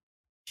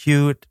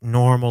 cute,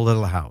 normal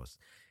little house.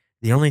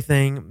 The only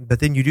thing, but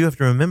then you do have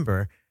to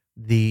remember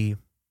the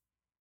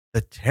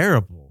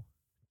terrible,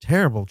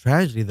 terrible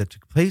tragedy that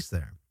took place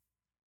there.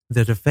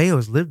 The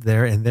DeFeos lived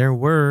there, and there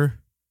were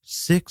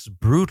 6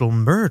 brutal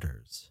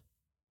murders.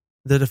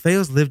 The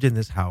DeFeos lived in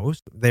this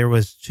house. There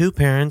was 2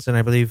 parents and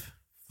I believe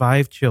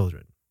 5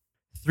 children,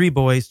 3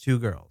 boys, 2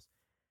 girls.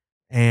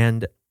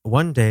 And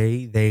one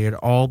day they had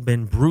all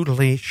been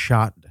brutally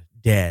shot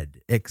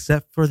dead,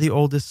 except for the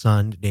oldest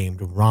son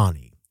named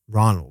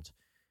Ronald.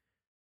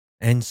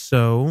 And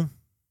so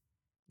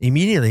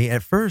immediately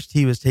at first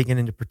he was taken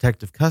into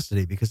protective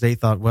custody because they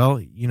thought,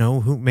 well,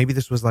 maybe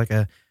this was like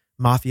a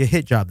mafia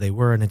hit job. They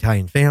were an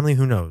Italian family.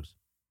 Who knows?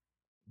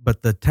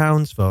 But the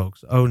townsfolk,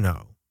 oh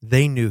no,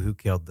 they knew who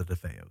killed the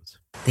DeFeos.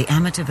 The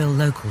Amityville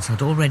locals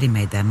had already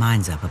made their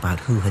minds up about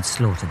who had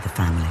slaughtered the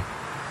family.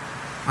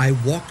 I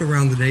walked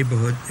around the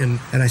neighborhood and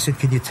I said,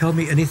 can you tell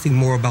me anything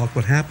more about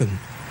what happened?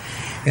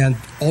 And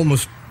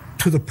almost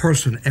to the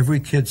person, every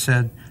kid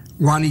said,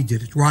 Ronnie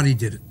did it, Ronnie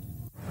did it.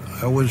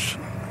 I was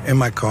in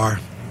my car.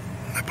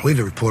 I believe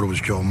the reporter was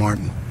Joe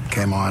Martin.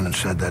 Came on and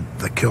said that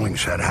the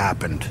killings had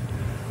happened.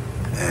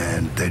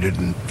 And they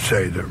didn't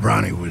say that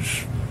Ronnie was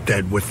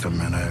dead with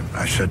them. And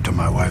I said to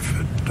my wife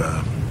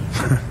that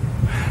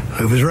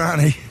it was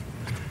Ronnie.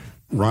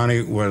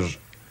 Ronnie was,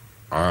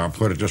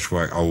 put it this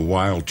way, a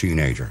wild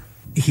teenager.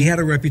 He had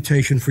a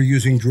reputation for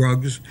using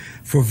drugs,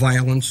 for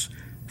violence,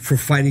 for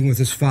fighting with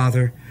his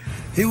father.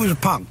 He was a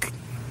punk.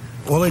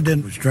 All he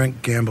did was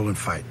drink, gamble, and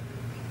fight.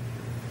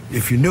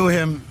 If you knew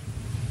him,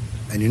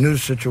 and you knew the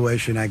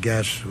situation, I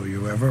guess, or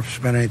you ever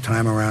spent any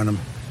time around him,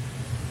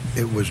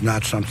 it was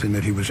not something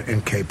that he was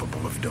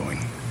incapable of doing.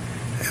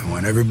 And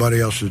when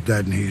everybody else is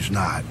dead and he's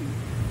not,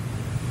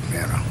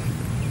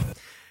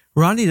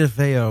 Ronnie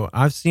DeFeo,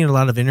 I've seen a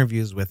lot of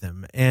interviews with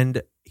him,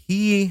 and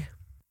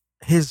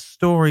his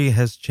story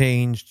has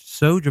changed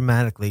so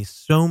dramatically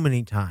so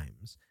many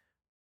times.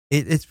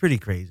 It's pretty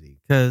crazy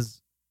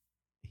because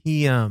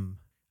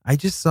I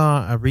just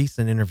saw a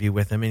recent interview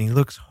with him and he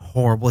looks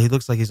horrible. He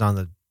looks like he's on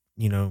the,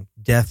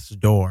 death's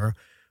door,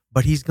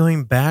 but he's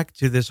going back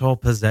to this whole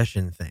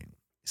possession thing.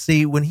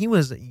 See, when he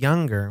was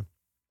younger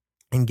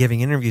and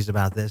giving interviews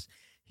about this,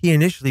 he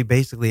initially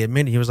basically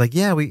admitted, he was like,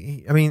 yeah,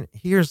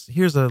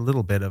 here's a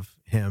little bit of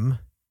him.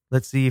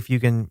 Let's see if you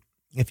can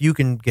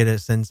get a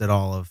sense at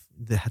all of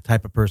the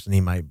type of person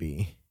he might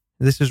be.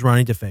 This is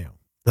Ronnie DeFeo,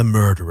 the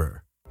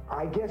murderer.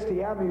 I guess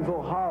the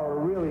Amityville Horror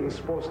really is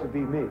supposed to be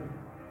me,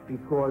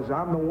 because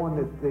I'm the one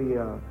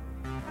that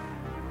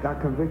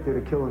got convicted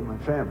of killing my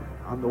family.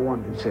 I'm the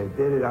one who said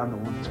did it. I'm the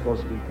one that's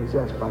supposed to be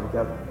possessed by the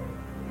devil.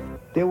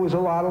 There was a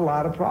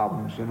lot of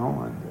problems, and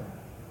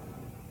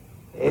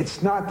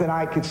it's not that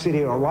I could sit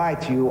here and lie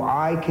to you.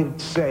 I could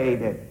say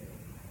that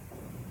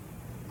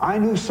I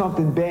knew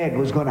something bad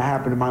was going to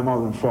happen to my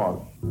mother and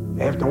father.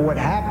 After what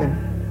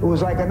happened, it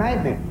was like a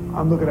nightmare.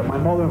 I'm looking at my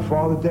mother and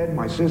father dead,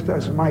 my sister. I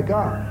said, my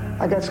God.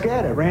 I got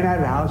scared. I ran out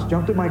of the house,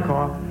 jumped in my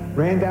car,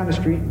 ran down the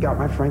street, and got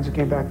my friends and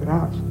came back to the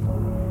house.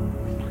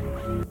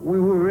 We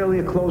were really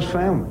a close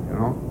family,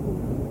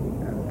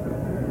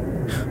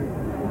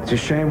 It's a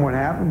shame what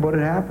happened, but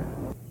it happened.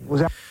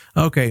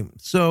 Okay,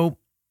 so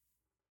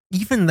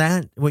even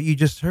that, what you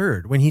just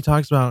heard, when he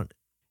talks about,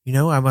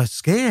 I was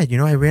scared,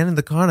 I ran in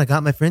the car and I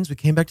got my friends, we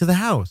came back to the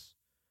house.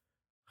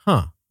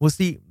 Well,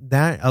 see,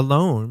 that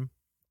alone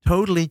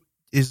totally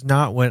is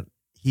not what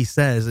he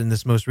says in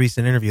this most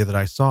recent interview that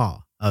I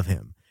saw of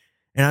him.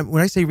 And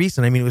when I say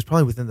recent, I mean it was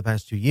probably within the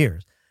past 2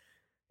 years.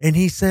 And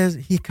he says,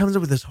 he comes up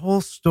with this whole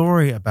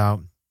story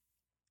about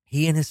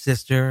he and his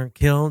sister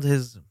killed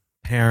his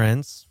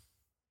parents,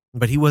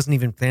 but he wasn't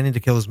even planning to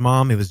kill his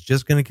mom. He was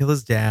just going to kill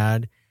his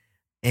dad.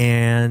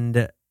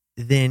 And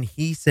then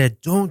he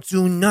said, don't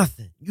do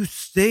nothing. You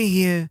stay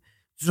here.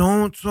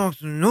 Don't talk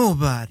to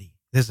nobody.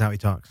 This is how he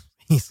talks.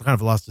 He's kind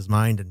of lost his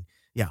mind. And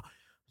yeah,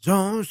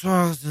 don't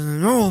talk to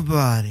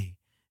nobody.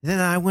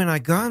 Then when I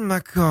got in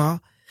my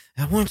car,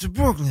 I went to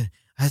Brooklyn.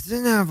 I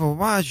didn't have a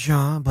watch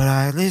on, but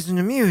I listened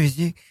to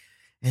music,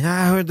 and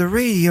I heard the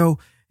radio,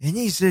 and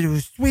he said it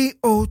was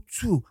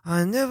 3:02.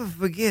 I'll never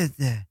forget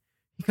that.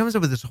 He comes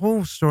up with this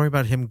whole story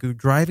about him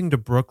driving to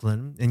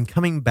Brooklyn and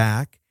coming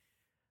back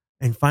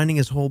and finding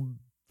his whole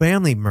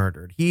family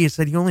murdered. He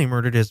said he only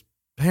murdered his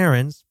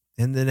parents,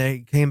 and then they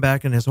came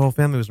back and his whole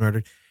family was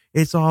murdered.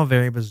 It's all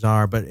very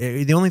bizarre, but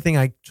the only thing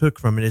I took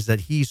from it is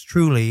that he's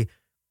truly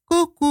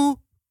cuckoo,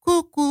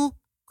 cuckoo,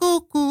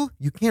 cuckoo.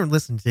 You can't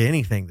listen to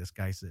anything this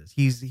guy says.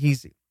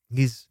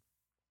 He's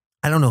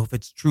I don't know if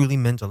it's truly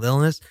mental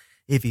illness,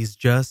 if he's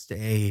just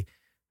a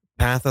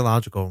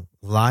pathological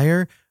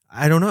liar.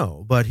 I don't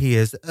know, but he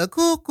is a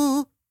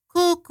cuckoo,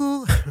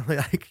 cuckoo.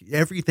 Like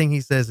everything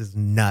he says is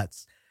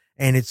nuts.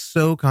 And it's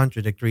so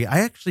contradictory.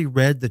 I actually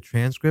read the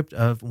transcript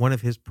of one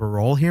of his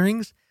parole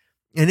hearings,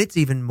 and it's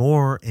even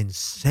more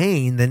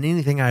insane than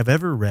anything I've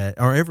ever read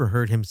or ever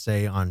heard him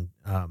say on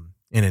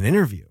in an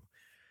interview.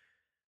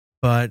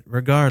 But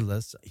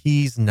regardless,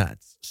 he's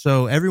nuts.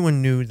 So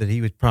everyone knew that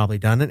he was probably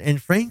done it.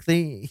 And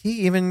frankly,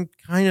 he even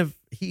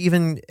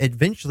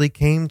eventually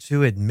came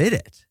to admit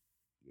it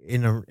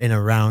in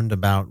a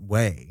roundabout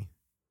way.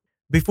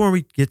 Before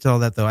we get to all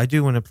that, though, I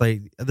do want to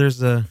play.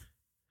 There's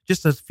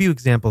just a few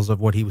examples of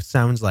what he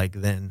sounds like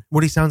then,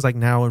 what he sounds like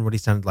now, and what he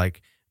sounded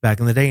like back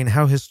in the day, and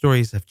how his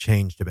stories have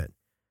changed a bit.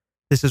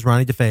 This is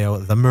Ronnie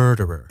DeFeo, the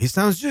murderer. He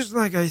sounds just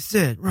like I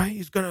said, right?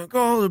 He's going to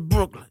go to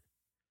Brooklyn.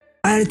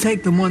 I had to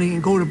take the money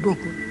and go to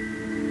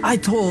Brooklyn. I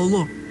told her,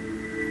 look,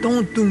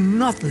 don't do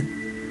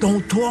nothing.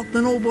 Don't talk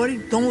to nobody.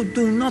 Don't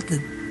do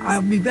nothing.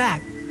 I'll be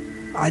back.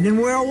 I didn't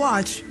wear a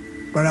watch,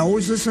 but I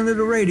always listened to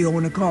the radio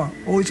in the car.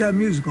 Always had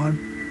music on.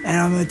 And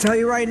I'm going to tell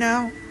you right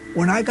now,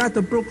 when I got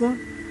to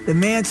Brooklyn, the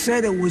man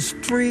said it was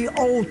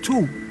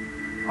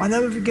 3:02. I'll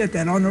never forget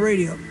that on the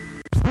radio.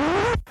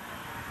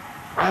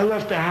 I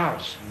left the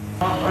house.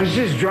 I was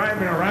just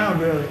driving around,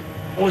 really.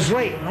 It was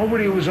late.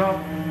 Nobody was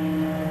up,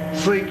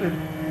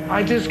 sleeping.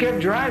 I just kept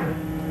driving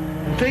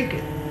and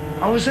thinking.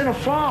 I was in a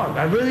fog.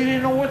 I really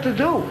didn't know what to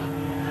do.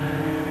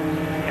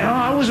 You know,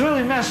 I was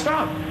really messed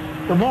up.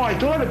 The more I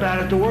thought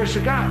about it, the worse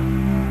it got.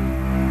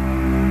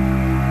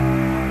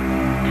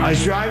 I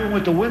was driving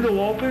with the window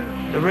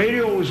open. The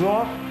radio was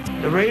off.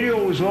 The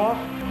radio was off.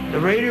 The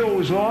radio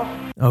was off.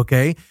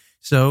 Okay,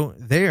 so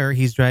there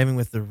he's driving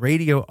with the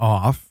radio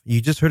off. You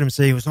just heard him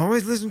say he was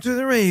always listening to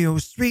the radio. It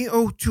was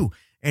 3:02.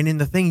 And in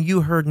the thing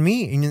you heard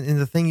me, in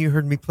the thing you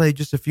heard me play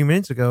just a few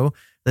minutes ago,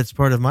 that's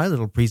part of my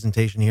little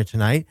presentation here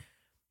tonight,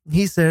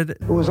 he said,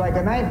 it was like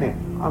a nightmare.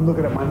 I'm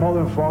looking at my mother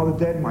and father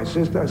dead, my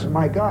sister. I said,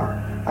 my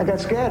God. I got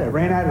scared. I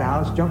ran out of the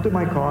house, jumped in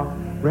my car,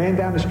 ran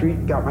down the street,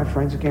 and got my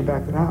friends and came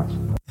back to the house.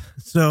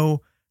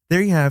 So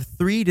there you have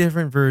three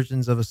different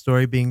versions of a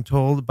story being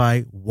told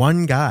by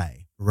one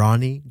guy,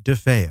 Ronnie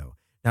DeFeo.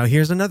 Now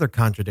here's another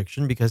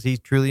contradiction, because he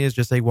truly is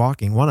just a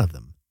walking one of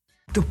them.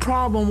 The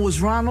problem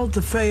was Ronald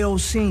DeFeo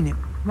Sr.,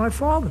 my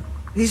father.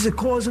 He's the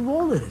cause of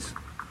all of this.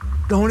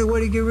 The only way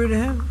to get rid of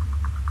him,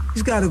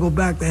 he's got to go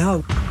back to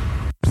hell.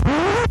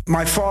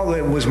 My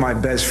father was my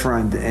best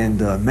friend in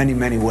many,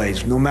 many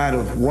ways, no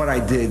matter what I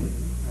did.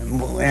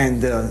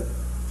 And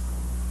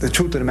the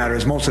truth of the matter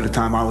is, most of the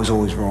time I was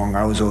always wrong.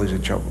 I was always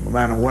in trouble. No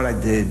matter what I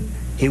did,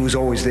 he was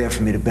always there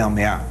for me to bail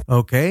me out.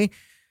 Okay.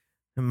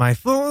 My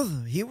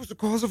father, he was the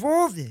cause of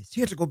all this.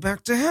 He had to go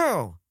back to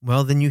hell.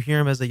 Well, then you hear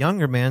him as a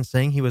younger man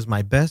saying he was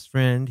my best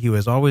friend. He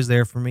was always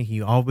there for me.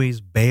 He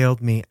always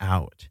bailed me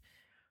out.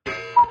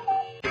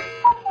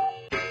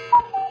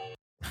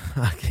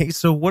 Okay,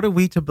 so what are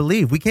we to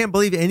believe? We can't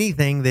believe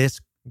anything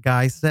this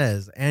guy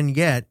says. And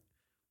yet,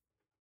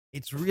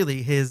 it's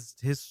really his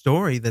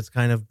story that's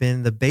kind of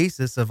been the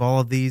basis of all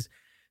of these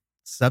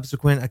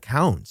subsequent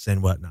accounts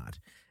and whatnot.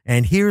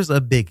 And here's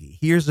a biggie.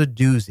 Here's a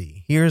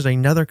doozy. Here's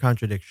another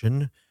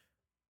contradiction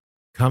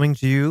coming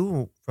to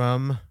you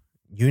from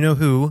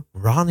you-know-who,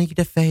 Ronnie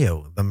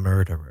DeFeo, the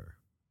murderer.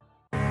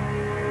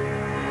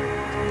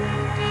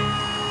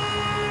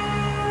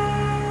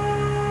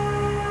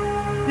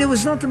 There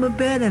was nothing but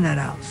bad in that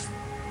house.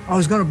 I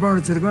was going to burn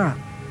it to the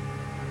ground.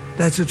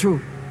 That's the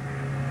truth.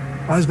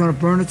 I was going to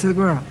burn it to the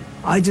ground.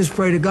 I just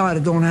pray to God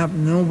it don't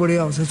happen to nobody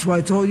else. That's why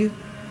I told you.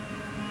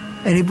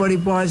 Anybody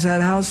buys that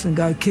house and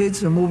got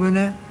kids and move in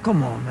there,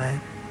 come on,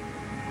 man.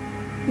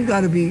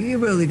 You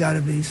really got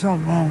to be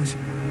something wrong with you.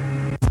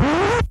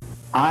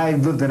 I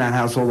lived in that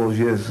house all those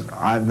years.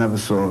 I never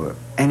saw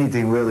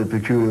anything really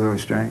peculiar or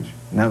strange.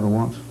 Never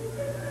once.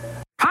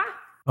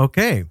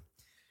 Okay.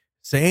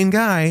 Same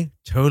guy,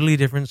 totally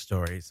different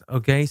stories.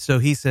 Okay, so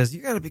he says,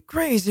 you got to be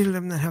crazy to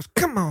live in that house.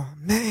 Come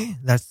on, man.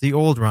 That's the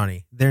old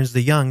Ronnie. There's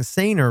the young,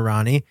 saner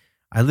Ronnie.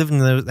 I lived in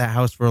that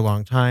house for a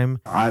long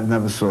time. I've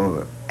never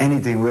saw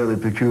anything really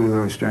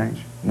peculiar or strange.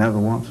 Never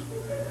once.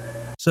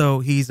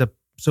 So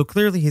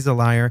clearly he's a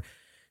liar.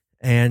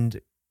 And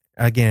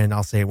again,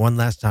 I'll say it one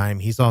last time.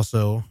 He's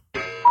also...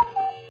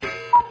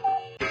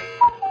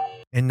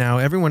 And now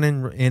everyone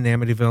in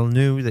Amityville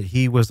knew that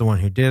he was the one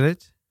who did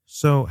it.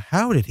 So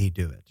how did he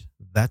do it?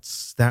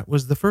 That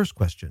was the first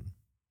question.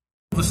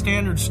 The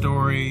standard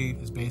story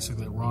is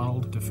basically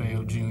Ronald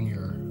DeFeo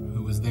Jr.,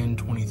 who was then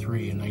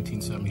 23 in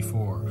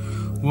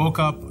 1974, woke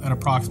up at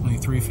approximately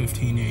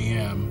 3:15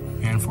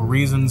 a.m. and for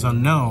reasons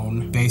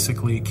unknown,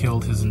 basically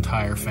killed his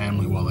entire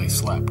family while they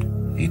slept.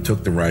 He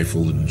took the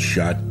rifle and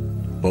shot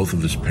both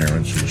of his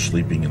parents who were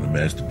sleeping in the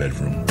master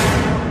bedroom.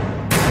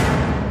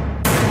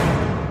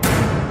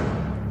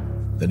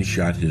 Then he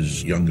shot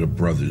his younger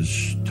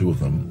brothers, 2 of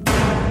them.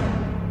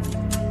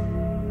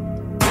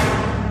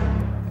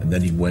 And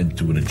then he went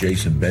to an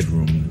adjacent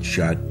bedroom and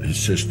shot his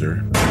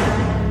sister.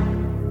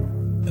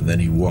 And then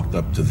he walked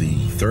up to the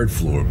 3rd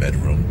floor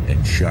bedroom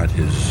and shot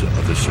his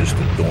other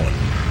sister, Dawn.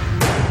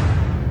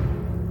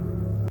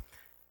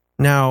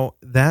 Now,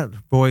 that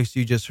voice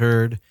you just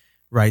heard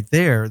right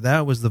there,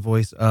 that was the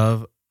voice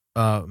of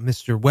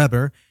Mr.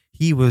 Weber.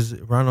 He was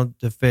Ronald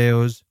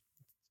DeFeo's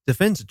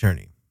defense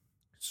attorney.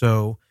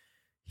 So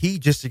he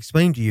just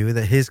explained to you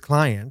that his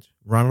client,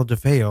 Ronald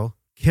DeFeo,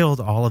 killed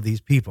all of these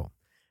people.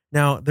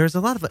 Now, there's a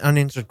lot of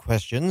unanswered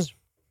questions.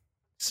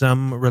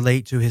 Some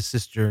relate to his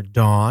sister,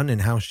 Dawn,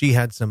 and how she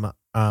had some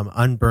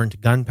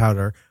unburnt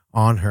gunpowder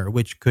on her,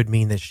 which could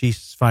mean that she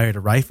fired a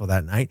rifle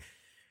that night.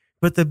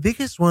 But the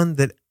biggest one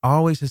that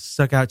always has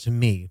stuck out to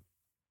me,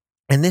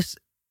 and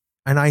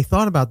I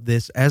thought about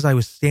this as I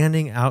was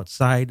standing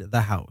outside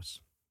the house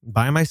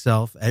by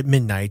myself at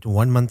midnight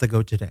 1 month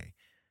ago today.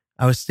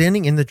 I was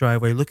standing in the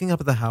driveway looking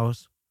up at the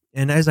house,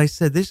 and as I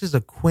said, this is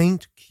a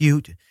quaint,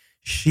 cute,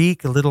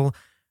 chic little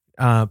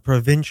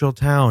provincial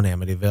town,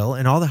 Amityville,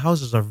 and all the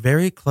houses are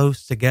very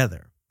close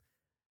together.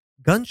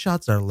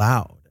 Gunshots are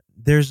loud.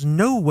 There's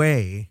no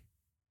way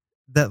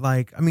that,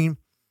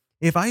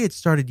 if I had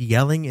started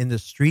yelling in the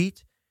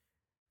street,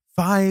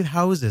 5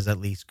 houses at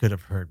least could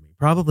have heard me,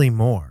 probably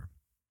more.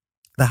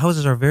 The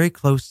houses are very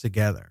close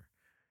together.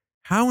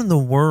 How in the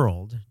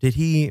world did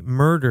he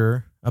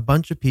murder a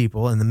bunch of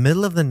people in the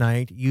middle of the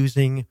night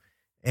using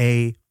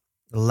a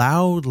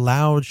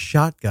loud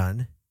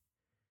shotgun,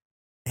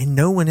 and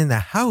no one in the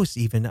house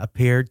even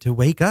appeared to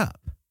wake up?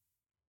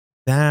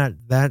 That's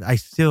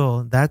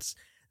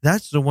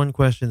the one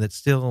question that's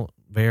still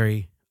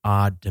very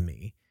odd to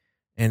me.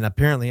 And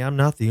apparently I'm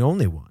not the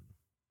only one.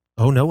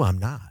 Oh no, I'm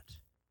not.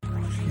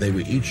 They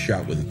were each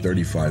shot with a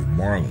 .35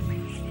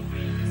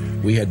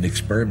 Marlin. We had an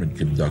experiment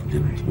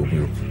conducted when we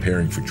were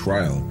preparing for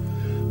trial,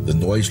 the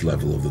noise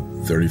level of the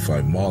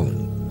 .35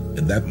 Marlin.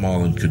 And that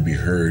Marlin could be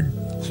heard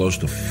close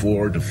to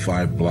 4 to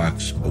 5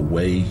 blocks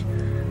away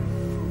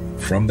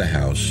from the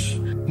house.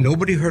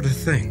 Nobody heard a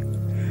thing.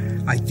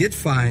 I did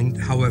find,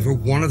 however,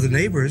 one of the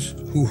neighbors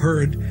who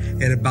heard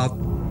at about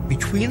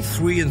between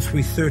 3 and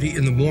 3:30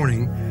 in the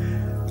morning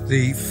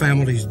the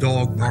family's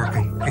dog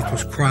barking. It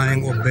was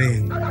crying or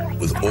baying.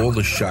 With all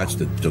the shots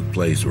that took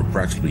place, there were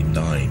approximately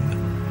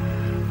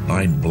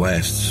 9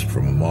 blasts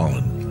from a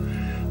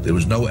Marlin. There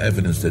was no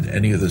evidence that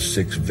any of the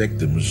 6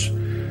 victims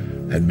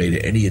had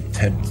made any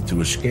attempt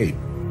to escape.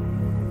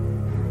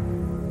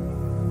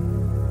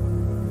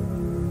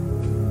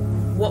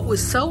 What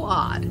was so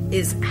odd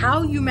is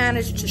how you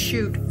managed to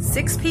shoot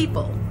 6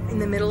 people in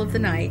the middle of the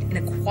night in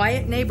a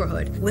quiet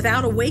neighborhood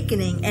without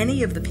awakening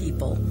any of the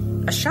people.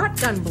 A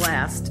shotgun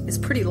blast is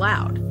pretty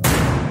loud.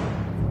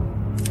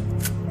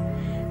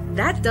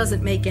 That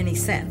doesn't make any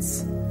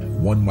sense.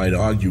 One might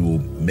argue, well,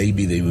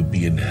 maybe they were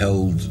being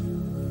held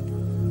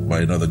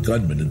by another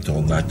gunman and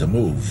told not to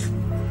move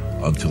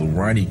until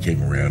Ronnie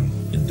came around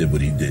and did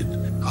what he did.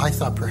 I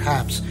thought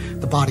perhaps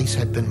the bodies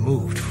had been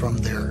moved from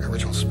their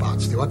original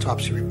spots. The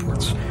autopsy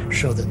reports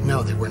show that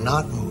no, they were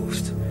not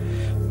moved,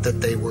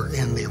 that they were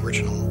in the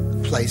original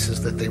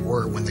places that they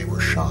were when they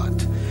were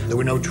shot. There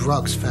were no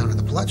drugs found in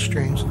the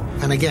bloodstreams.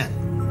 And again,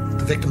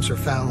 the victims are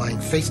found lying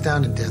face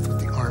down in death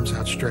with the arms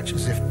outstretched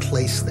as if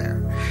placed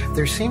there.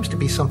 There seems to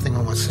be something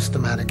almost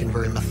systematic and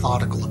very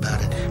methodical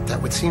about it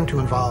that would seem to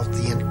involve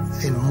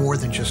in more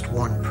than just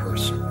one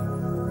person.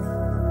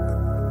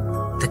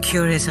 The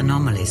curious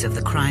anomalies of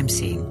the crime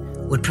scene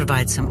would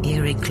provide some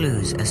eerie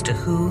clues as to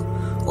who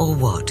or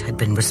what had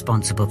been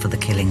responsible for the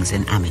killings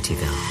in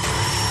Amityville.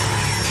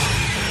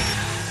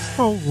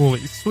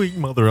 Holy sweet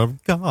mother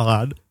of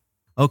God.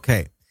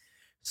 Okay,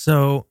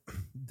 so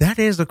that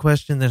is a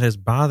question that has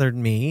bothered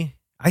me.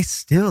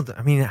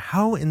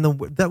 How in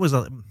that was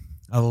a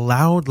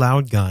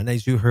loud gun.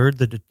 As you heard,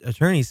 the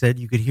attorney said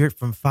you could hear it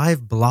from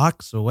 5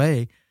 blocks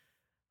away.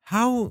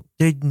 How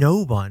did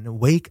no one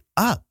wake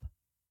up?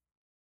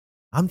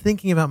 I'm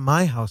thinking about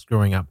my house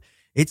growing up.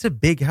 It's a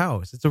big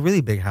house. It's a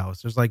really big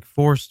house. There's like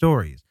 4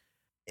 stories.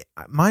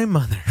 My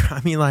mother,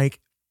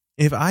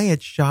 If I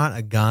had shot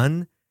a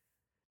gun,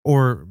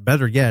 or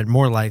better yet,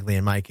 more likely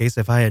in my case,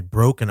 if I had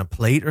broken a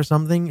plate or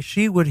something,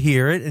 she would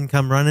hear it and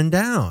come running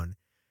down.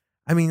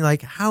 I mean,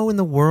 like, how in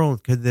the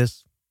world could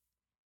this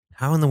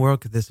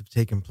have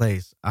taken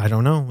place? I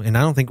don't know. And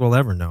I don't think we'll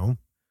ever know.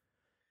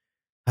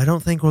 I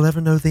don't think we'll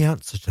ever know the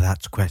answer to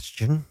that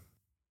question.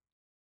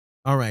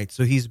 All right.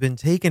 So he's been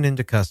taken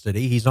into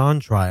custody. He's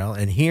on trial.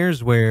 And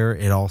here's where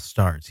it all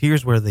starts.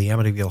 Here's where the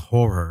Amityville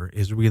Horror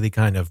is really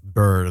kind of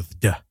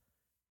birthed.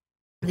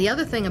 The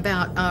other thing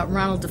about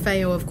Ronald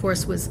DeFeo, of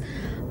course, was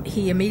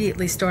he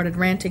immediately started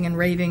ranting and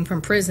raving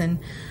from prison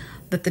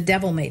that the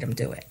devil made him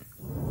do it.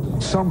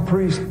 Some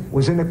priest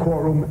was in the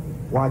courtroom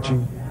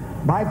watching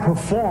my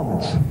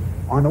performance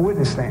on the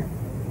witness stand.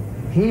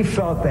 He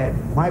felt that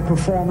my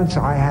performance,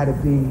 I had to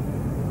be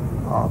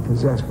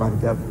possessed by the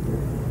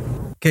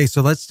devil. Okay,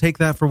 so let's take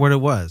that for what it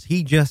was.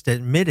 He just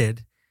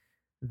admitted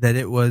that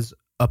it was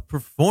a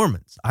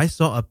performance. I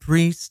saw a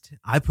priest.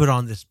 I put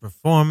on this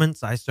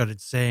performance. I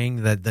started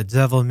saying that the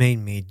devil made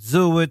me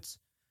do it.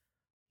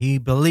 He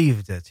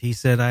believed it. He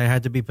said I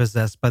had to be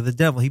possessed by the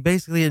devil. He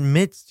basically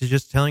admits to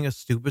just telling a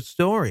stupid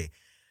story.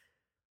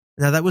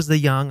 Now, that was the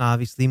young,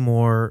 obviously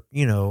more,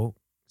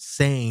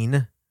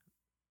 sane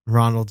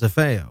Ronald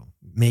DeFeo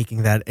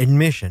making that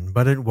admission,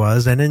 but it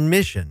was an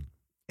admission.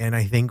 And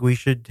I think we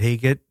should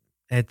take it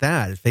at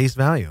that, at face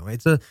value.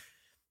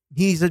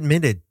 He's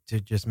admitted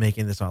to just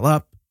making this all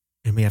up.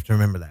 And we have to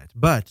remember that.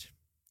 But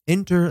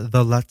enter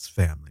the Lutz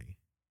family.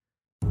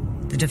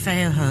 The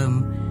DeFeo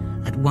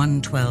home at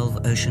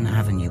 112 Ocean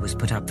Avenue was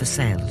put up for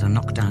sale at a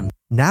knockdown.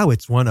 Now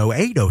it's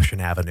 108 Ocean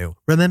Avenue.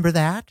 Remember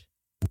that?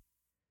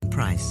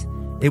 Price.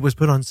 It was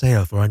put on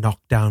sale for a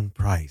knockdown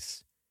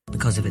price.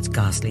 Because of its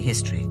ghastly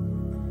history.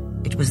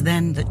 It was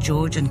then that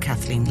George and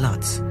Kathleen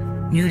Lutz,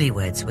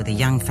 newlyweds with a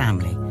young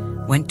family,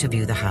 went to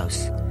view the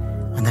house.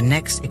 And the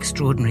next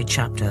extraordinary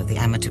chapter of the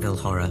Amityville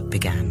Horror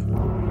began.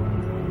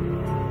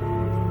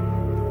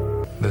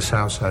 This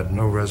house had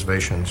no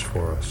reservations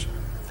for us.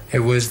 It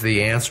was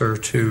the answer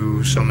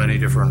to so many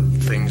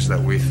different things that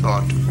we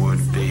thought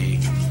would be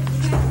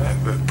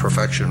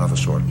perfection of a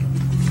sort.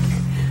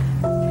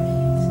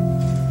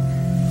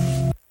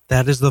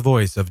 That is the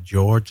voice of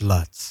George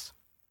Lutz.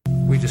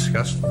 We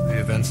discussed the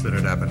events that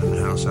had happened in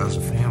the house as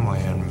a family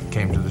and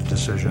came to the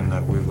decision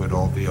that we would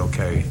all be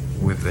okay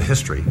with the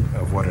history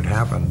of what had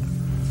happened.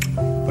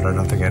 But I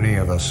don't think any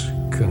of us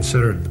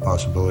considered the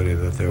possibility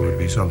that there would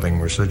be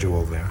something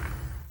residual there.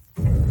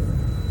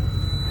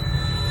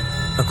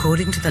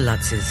 According to the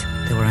Lutzes,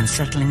 there were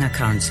unsettling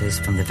occurrences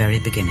from the very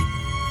beginning.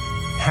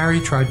 Harry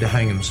tried to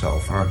hang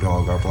himself, our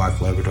dog, our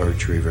black Labrador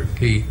retriever.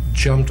 He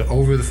jumped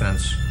over the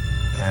fence,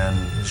 and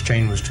his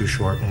chain was too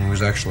short, and he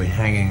was actually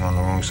hanging on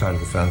the wrong side of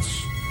the fence,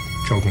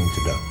 choking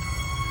to death.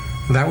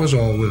 That was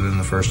all within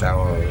the first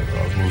hour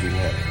of moving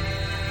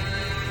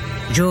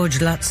in.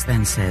 George Lutz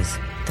then says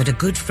that a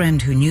good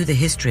friend who knew the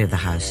history of the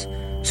house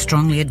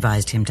strongly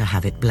advised him to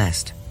have it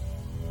blessed.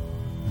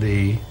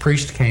 The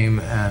priest came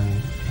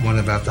and went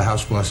about the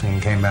house blessing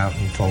and came out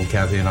and told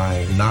Kathy and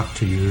I not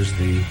to use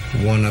the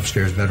one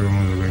upstairs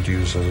bedroom we were going to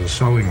use as a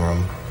sewing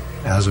room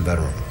as a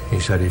bedroom. He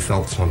said he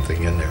felt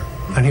something in there.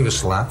 And he was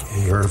slapped.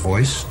 He heard a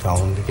voice tell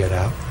him to get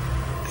out.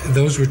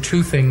 Those were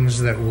two things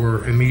that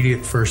were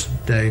immediate first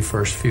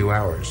few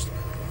hours.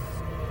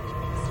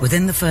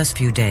 Within the first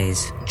few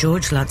days,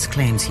 George Lutz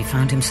claims he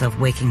found himself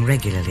waking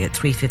regularly at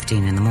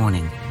 3:15 in the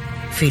morning,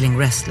 feeling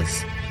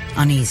restless,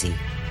 uneasy,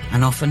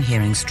 and often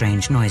hearing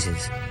strange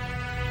noises.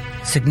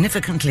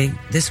 Significantly,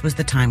 this was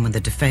the time when the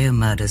DeFeo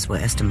murders were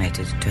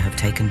estimated to have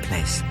taken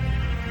place.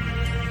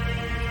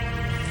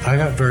 I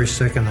got very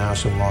sick in the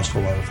house and lost a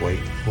lot of weight,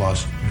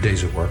 lost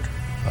days at work.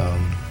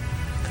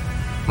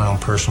 My own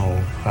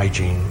personal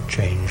hygiene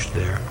changed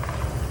there.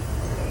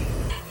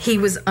 He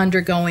was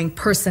undergoing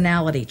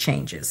personality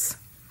changes.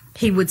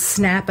 He would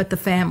snap at the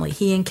family.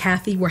 He and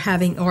Kathy were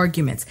having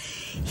arguments.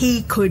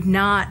 He could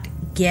not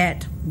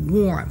get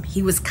warm.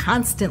 He was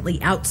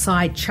constantly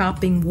outside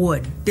chopping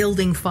wood,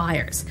 building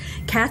fires.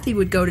 Kathy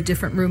would go to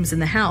different rooms in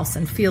the house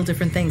and feel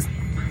different things.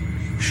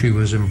 She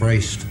was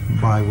embraced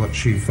by what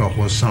she felt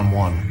was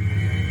someone,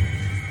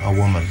 a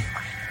woman.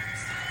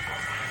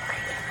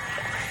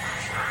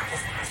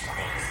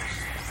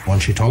 When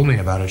she told me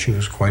about it, she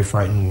was quite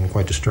frightened and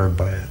quite disturbed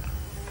by it.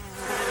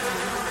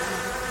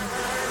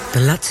 The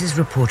Lutzes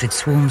reported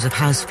swarms of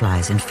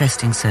houseflies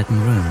infesting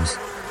certain rooms,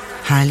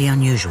 highly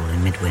unusual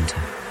in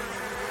midwinter.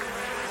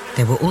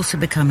 They were also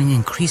becoming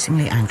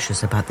increasingly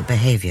anxious about the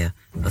behavior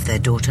of their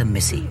daughter,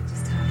 Missy.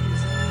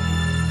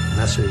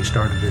 Missy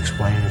started to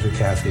explain to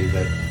Kathy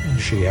that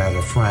she had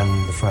a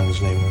friend. The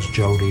friend's name was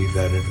Jody,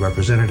 that had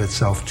represented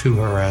itself to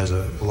her as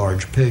a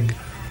large pig.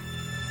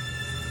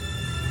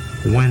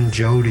 When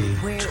Jody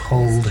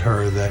told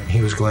her that he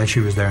was glad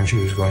she was there and she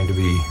was going to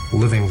be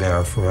living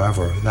there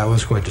forever, that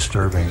was quite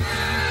disturbing.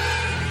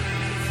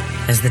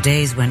 As the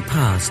days went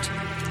past,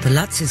 the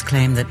Lutzes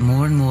claimed that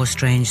more and more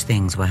strange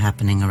things were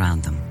happening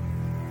around them.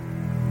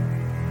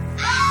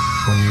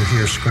 When you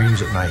hear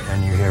screams at night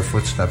and you hear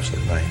footsteps at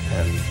night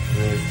and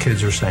the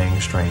kids are saying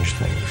strange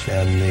things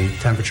and the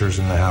temperatures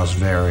in the house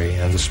vary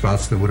and the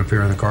spots that would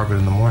appear on the carpet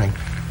in the morning,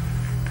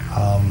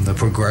 the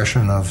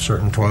progression of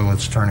certain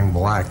toilets turning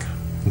black,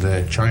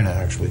 the china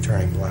actually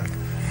turning black.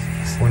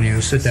 When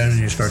you sit down and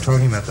you start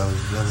talking about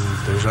those, then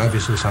there's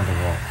obviously something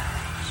wrong.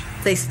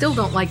 They still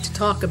don't like to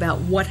talk about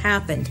what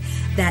happened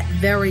that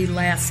very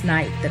last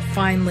night that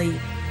finally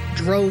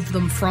drove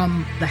them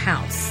from the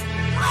house.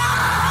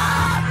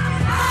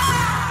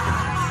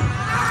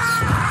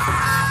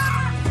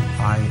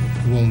 I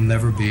will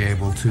never be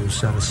able to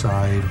set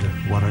aside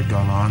what had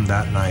gone on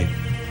that night,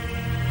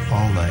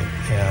 all night,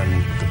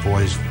 and the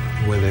boys,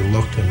 the way they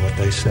looked and what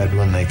they said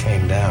when they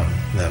came down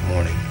that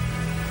morning.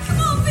 Come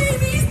on,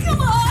 babies,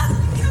 come on!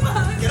 Come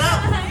on, get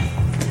up!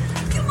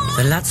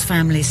 The Lutz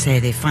family say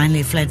they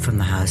finally fled from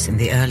the house in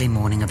the early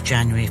morning of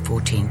January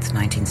 14th,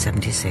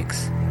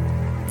 1976.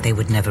 They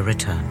would never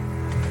return.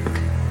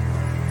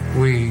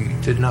 We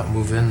did not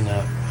move in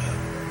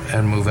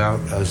and move out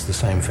as the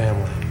same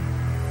family.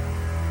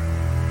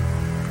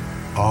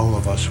 All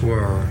of us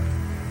were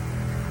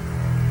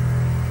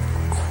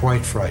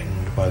quite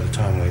frightened by the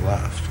time we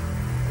left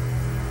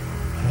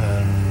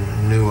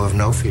and knew of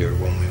no fear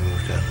when we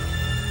moved in.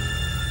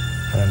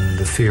 And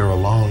the fear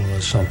alone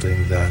was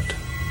something that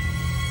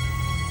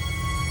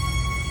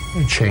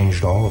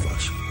changed all of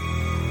us.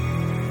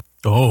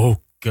 Oh,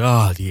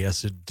 God,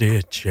 yes, it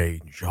did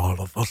change all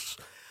of us.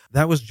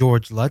 That was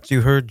George Lutz.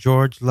 You heard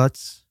George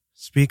Lutz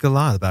speak a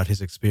lot about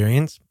his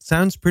experience.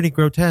 Sounds pretty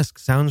grotesque.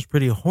 Sounds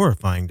pretty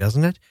horrifying,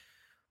 doesn't it?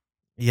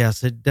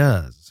 Yes, it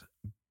does.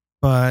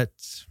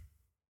 But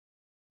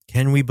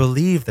can we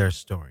believe their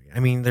story? I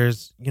mean,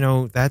 there's,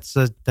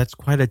 that's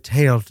quite a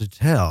tale to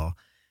tell.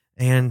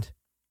 And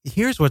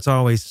here's what's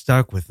always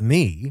stuck with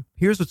me.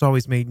 Here's what's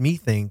always made me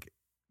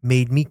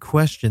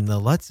question the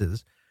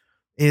Lutzes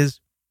is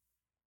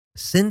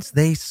since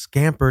they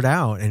scampered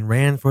out and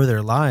ran for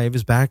their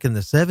lives back in the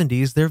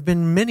 70s, there have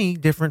been many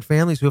different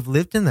families who have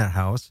lived in that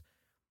house,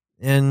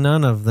 and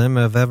none of them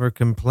have ever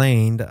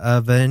complained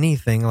of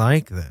anything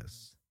like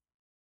this.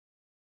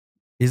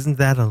 Isn't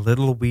that a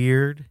little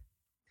weird?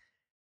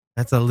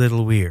 That's a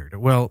little weird.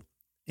 Well,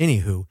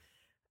 anywho,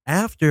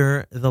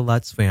 after the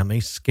Lutz family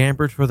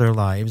scampered for their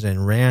lives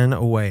and ran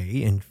away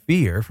in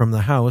fear from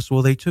the house,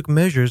 well, they took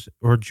measures,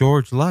 or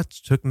George Lutz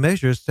took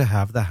measures to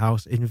have the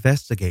house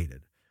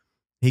investigated.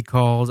 He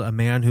called a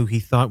man who he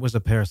thought was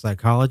a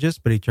parapsychologist,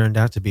 but he turned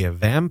out to be a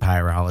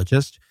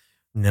vampirologist.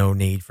 No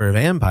need for a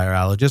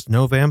vampirologist.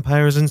 No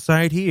vampires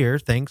inside here.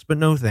 Thanks, but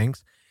no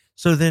thanks.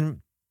 So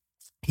then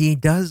he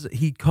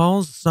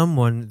calls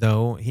someone,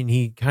 though, and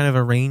he kind of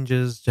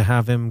arranges to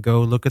have him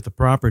go look at the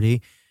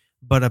property.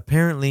 But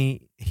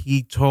apparently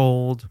he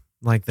told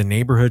the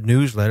neighborhood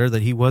newsletter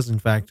that he was in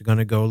fact going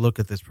to go look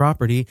at this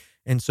property.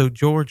 And so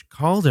George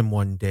called him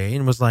one day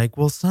and was like,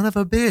 well, son of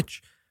a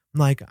bitch.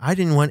 I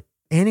didn't want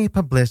any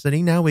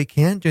publicity. Now we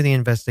can't do the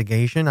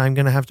investigation. I'm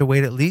going to have to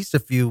wait at least a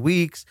few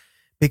weeks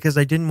because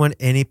I didn't want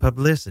any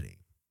publicity.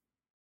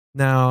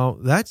 Now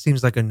that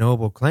seems like a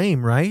noble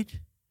claim, right?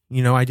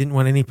 I didn't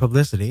want any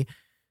publicity.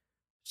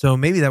 So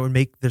maybe that would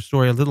make the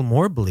story a little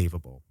more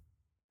believable.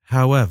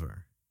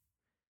 However,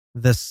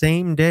 the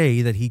same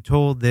day that he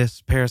told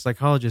this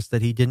parapsychologist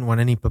that he didn't want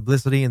any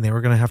publicity and they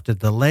were going to have to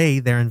delay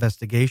their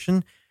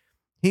investigation,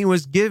 he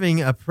was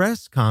giving a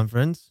press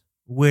conference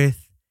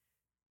with,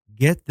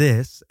 get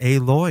this, a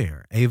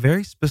lawyer, a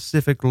very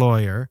specific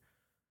lawyer.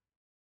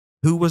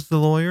 Who was the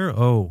lawyer?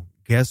 Oh,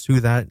 guess who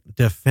that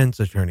defense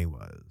attorney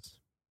was.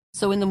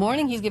 So in the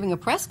morning, he's giving a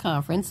press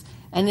conference,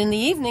 and in the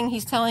evening,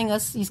 he's telling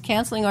us he's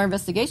canceling our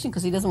investigation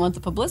because he doesn't want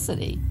the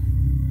publicity.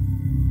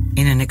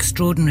 In an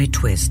extraordinary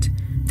twist,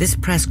 this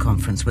press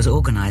conference was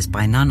organized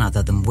by none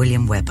other than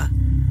William Weber,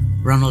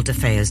 Ronald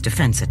DeFeo's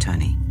defense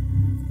attorney.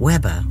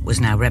 Weber was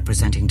now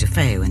representing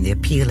DeFeo in the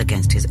appeal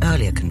against his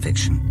earlier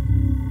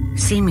conviction.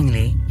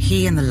 Seemingly,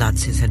 he and the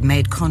Lutzes had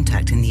made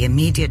contact in the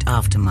immediate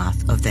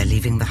aftermath of their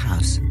leaving the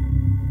house.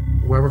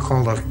 Weber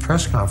called a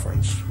press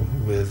conference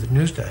with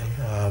Newsday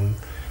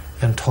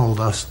and told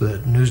us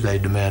that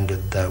Newsday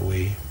demanded that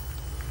we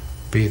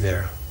be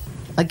there.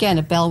 Again,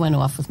 a bell went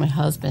off with my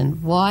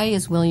husband. Why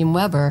is William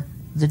Weber,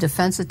 the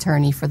defense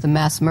attorney for the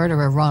mass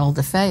murderer Ronald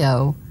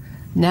DeFeo,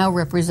 now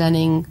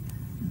representing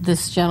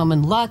this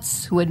gentleman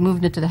Lutz, who had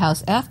moved into the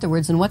house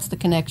afterwards, and what's the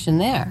connection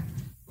there?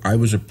 I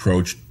was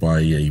approached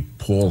by a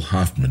Paul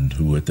Hoffman,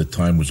 who at the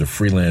time was a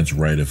freelance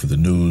writer for the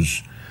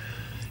news,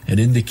 and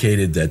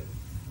indicated that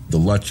the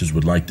Lutzes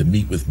would like to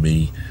meet with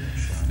me.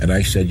 And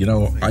I said,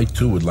 I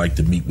too would like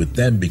to meet with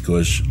them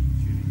because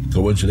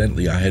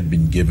coincidentally I had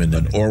been given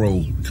an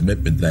oral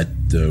commitment that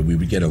we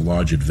would get a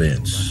large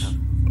advance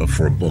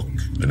for a book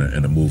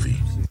and a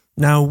movie.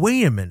 Now,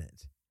 wait a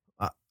minute.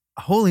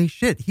 Holy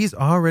shit, he's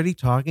already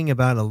talking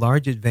about a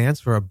large advance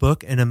for a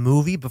book and a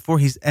movie before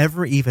he's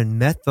ever even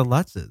met the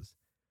Lutzes.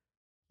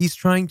 He's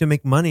trying to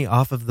make money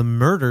off of the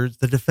murders,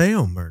 the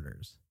DeFeo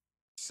murders.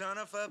 Son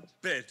of a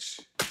bitch.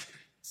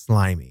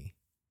 Slimy.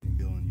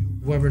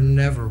 Weber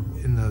never,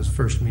 in those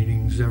first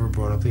meetings, ever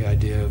brought up the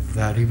idea of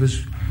that. He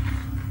was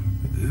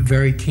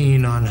very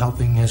keen on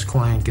helping his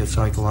client get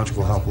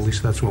psychological help. At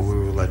least that's what we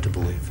were led to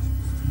believe.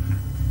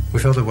 We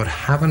felt that what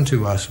happened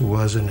to us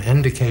was an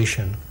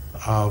indication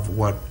of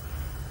what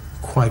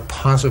quite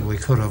possibly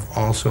could have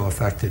also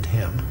affected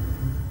him.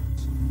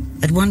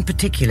 At one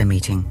particular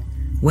meeting,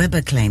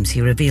 Weber claims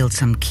he revealed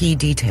some key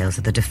details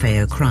of the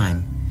DeFeo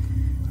crime,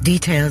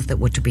 details that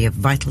were to be of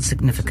vital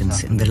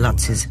significance in the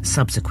Lutz's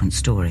subsequent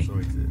story.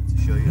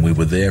 We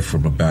were there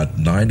from about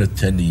 9 or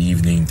 10 in the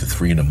evening to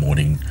 3 in the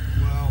morning,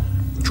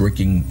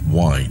 drinking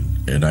wine.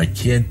 And I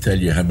can't tell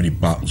you how many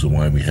bottles of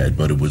wine we had,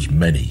 but it was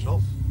many.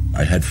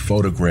 I had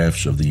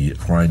photographs of the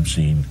crime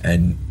scene,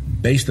 and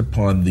based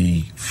upon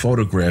the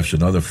photographs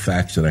and other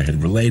facts that I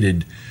had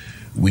related,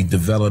 we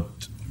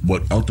developed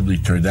what ultimately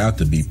turned out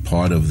to be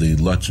part of the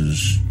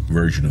Lutz's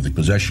version of the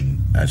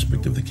possession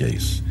aspect of the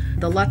case.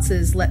 The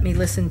Lutzes let me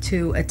listen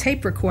to a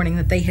tape recording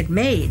that they had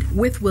made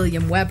with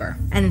William Weber.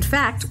 And in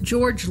fact,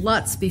 George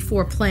Lutz,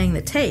 before playing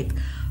the tape,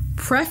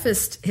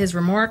 prefaced his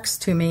remarks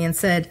to me and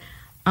said,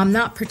 "I'm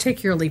not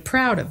particularly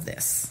proud of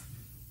this."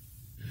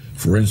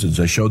 For instance,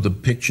 I showed them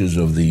pictures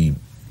of the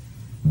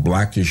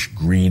blackish,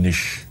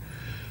 greenish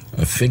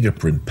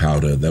fingerprint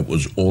powder that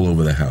was all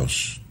over the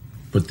house,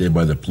 put there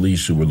by the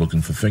police who were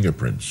looking for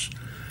fingerprints.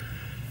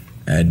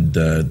 And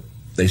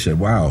they said,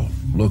 "Wow,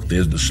 look,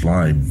 there's the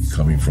slime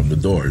coming from the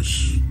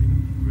doors."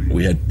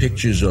 We had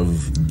pictures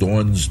of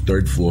Dawn's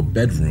third-floor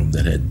bedroom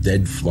that had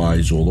dead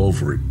flies all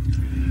over it.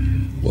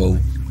 Well,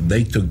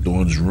 they took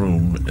Dawn's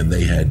room, and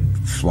they had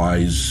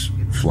flies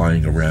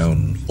flying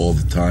around all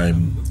the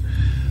time.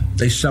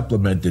 They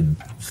supplemented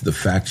the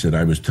facts that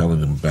I was telling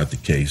them about the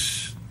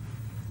case,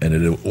 and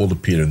it all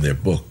appeared in their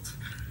book.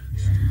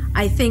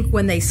 I think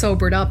when they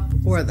sobered up,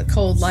 or the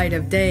cold light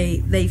of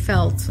day, they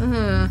felt,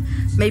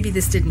 maybe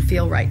this didn't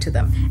feel right to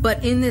them.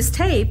 But in this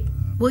tape,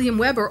 William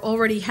Weber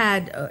already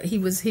had, he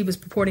was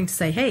purporting to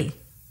say, hey,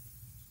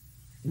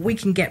 we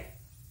can get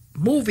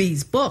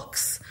movies,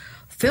 books,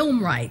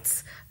 film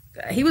rights.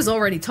 He was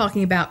already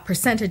talking about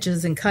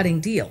percentages and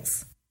cutting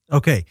deals.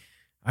 Okay,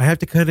 I have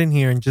to cut in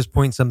here and just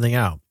point something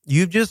out.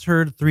 You've just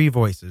heard three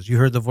voices. You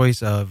heard the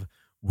voice of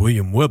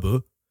William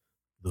Weber,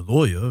 the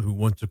lawyer who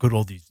wants to cut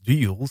all these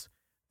deals.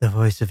 The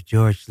voice of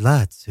George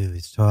Lutz, who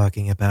is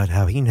talking about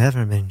how he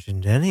never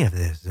mentioned any of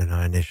this in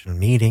our initial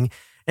meeting.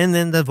 And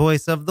then the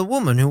voice of the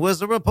woman who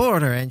was a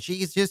reporter, and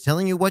she's just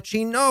telling you what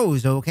she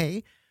knows,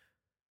 okay?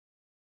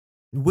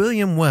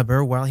 William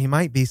Weber, while he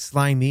might be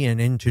slimy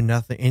and into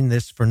nothing in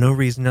this for no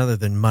reason other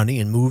than money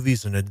and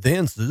movies and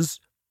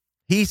advances,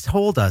 he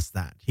told us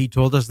that. He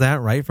told us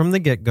that right from the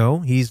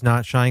get-go. He's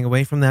not shying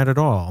away from that at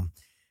all.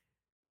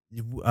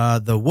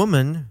 The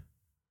woman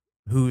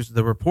who's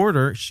the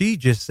reporter, she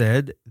just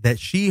said that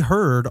she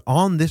heard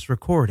on this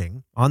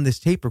recording, on this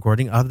tape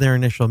recording of their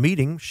initial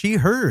meeting, she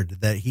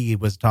heard that he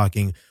was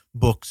talking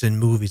books and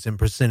movies and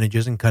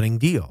percentages and cutting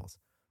deals.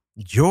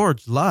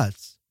 George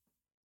Lutz,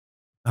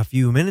 a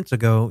few minutes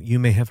ago, you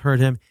may have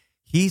heard him,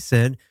 he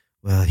said,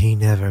 well, he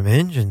never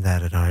mentioned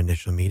that at our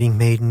initial meeting,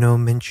 made no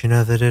mention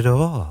of it at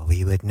all.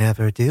 We would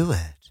never do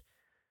it.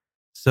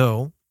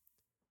 So,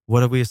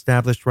 what have we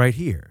established right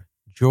here?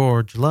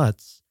 George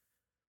Lutz,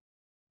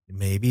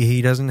 maybe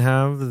he doesn't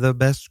have the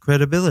best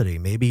credibility.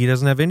 Maybe he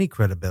doesn't have any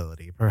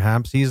credibility.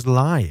 Perhaps he's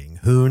lying.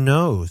 Who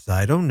knows?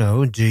 I don't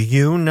know. Do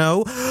you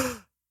know?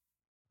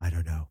 I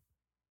don't know.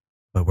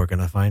 But we're going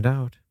to find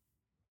out.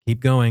 Keep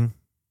going.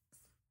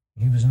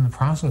 He was in the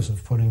process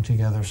of putting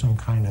together some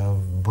kind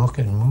of book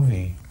and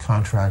movie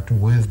contract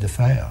with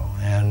DeFeo,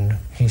 and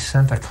he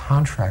sent a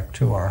contract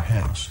to our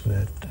house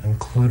that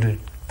included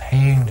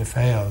paying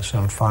DeFeo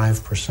some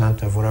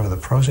 5% of whatever the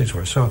proceeds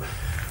were. So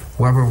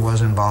Weber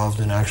was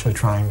involved in actually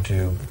trying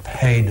to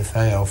pay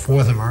DeFeo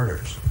for the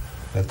murders.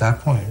 At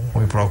that point,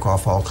 we broke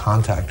off all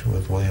contact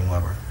with William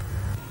Weber.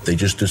 They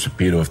just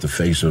disappeared off the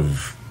face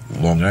of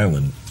Long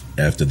Island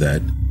after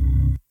that.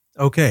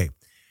 Okay.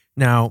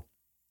 Now,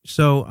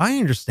 so I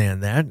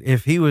understand that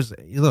if he was,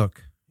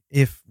 look,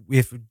 if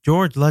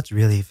George Lutz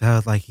really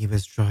felt like he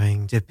was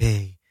trying to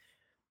pay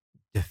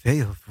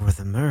DeFeo for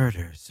the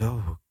murders,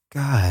 oh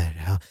God,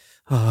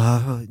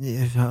 well,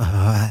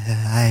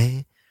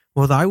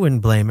 I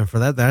wouldn't blame him for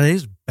that. That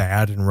is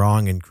bad and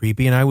wrong and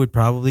creepy, and I'd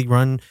probably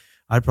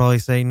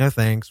say no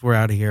thanks, we're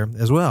out of here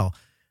as well.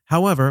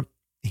 However,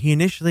 he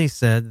initially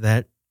said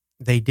that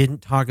they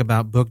didn't talk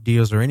about book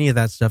deals or any of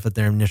that stuff at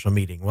their initial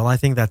meeting. Well, I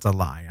think that's a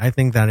lie. I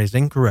think that is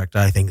incorrect.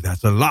 I think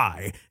that's a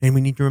lie. And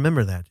we need to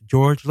remember that.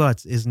 George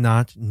Lutz is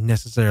not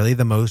necessarily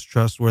the most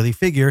trustworthy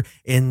figure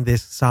in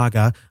this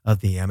saga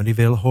of the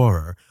Amityville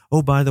Horror.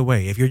 Oh, by the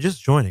way, if you're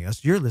just joining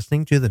us, you're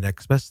listening to The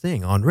Next Best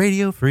Thing on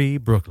Radio Free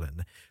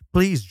Brooklyn.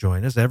 Please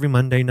join us every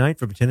Monday night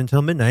from 10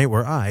 until midnight,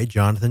 where I,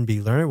 Jonathan B.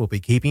 Lerner, will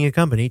be keeping you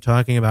company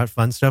talking about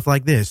fun stuff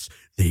like this,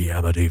 the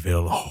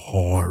Amityville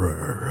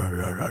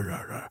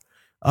Horror.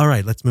 All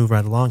right, let's move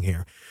right along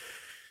here.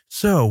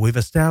 So we've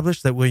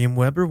established that William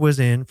Weber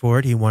was in for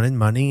it. He wanted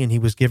money, and he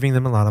was giving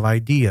them a lot of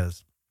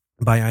ideas.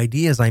 By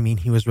ideas, I mean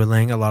he was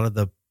relaying a lot of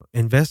the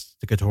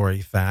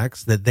investigatory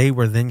facts that they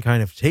were then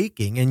kind of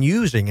taking and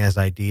using as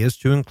ideas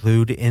to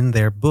include in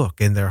their book,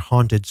 in their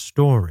haunted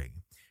story.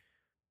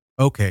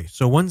 Okay,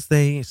 so once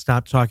they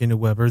stopped talking to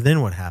Weber,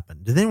 then what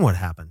happened?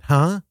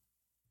 Huh?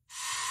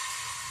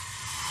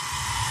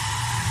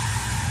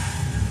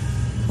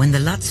 When the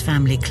Lutz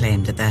family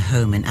claimed that their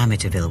home in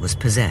Amityville was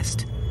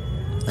possessed,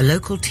 a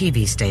local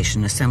TV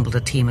station assembled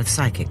a team of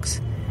psychics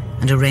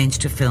and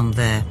arranged to film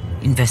their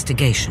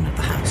investigation of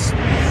the house.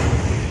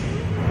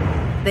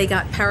 They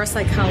got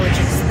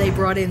parapsychologists, they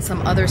brought in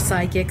some other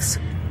psychics,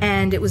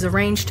 and it was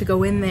arranged to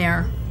go in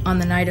there on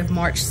the night of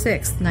March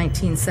 6th,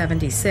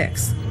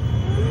 1976.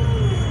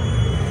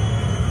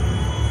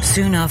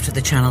 Soon after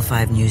the Channel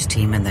 5 news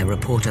team and their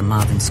reporter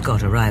Marvin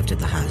Scott arrived at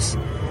the house,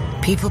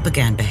 people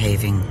began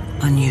behaving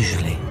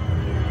unusually.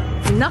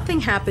 Nothing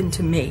happened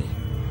to me,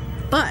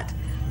 but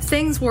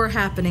things were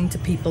happening to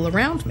people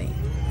around me.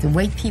 The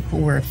way people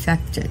were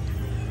affected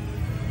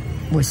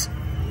was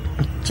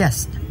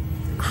just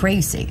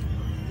crazy.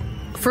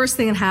 First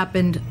thing that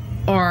happened,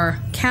 our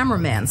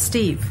cameraman,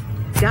 Steve,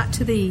 got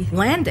to the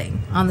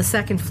landing on the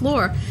second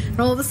floor, and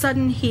all of a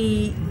sudden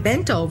he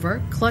bent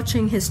over,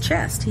 clutching his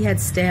chest. He had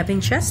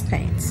stabbing chest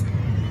pains.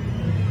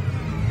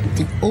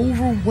 The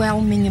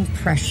overwhelming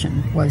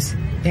impression was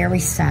very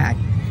sad.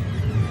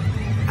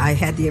 I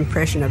had the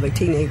impression of a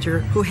teenager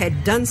who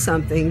had done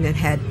something that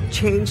had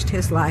changed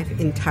his life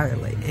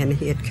entirely, and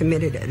he had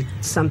committed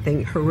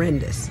something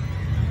horrendous.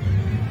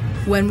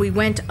 When we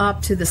went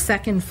up to the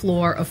second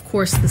floor, of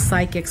course, the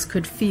psychics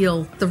could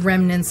feel the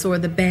remnants or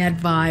the bad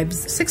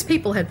vibes. 6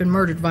 people had been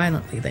murdered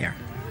violently there,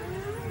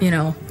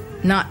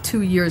 not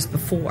 2 years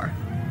before.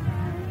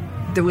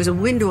 There was a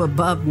window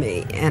above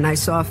me, and I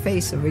saw a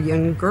face of a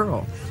young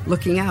girl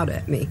looking out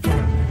at me.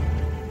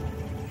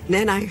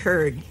 Then I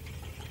heard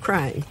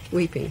crying,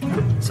 weeping.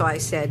 So I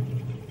said,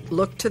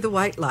 look to the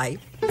white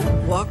light,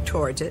 walk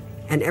towards it,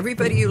 and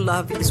everybody you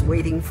love is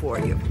waiting for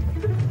you.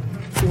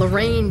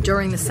 Lorraine,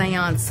 during the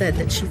seance, said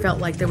that she felt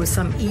like there was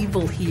some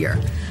evil here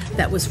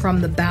that was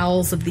from the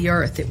bowels of the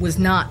earth. It was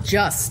not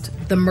just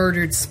the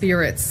murdered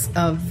spirits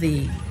of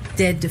the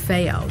dead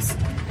DeFeos.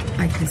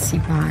 I could see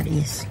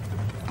bodies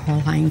all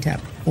lined up,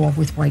 all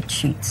with white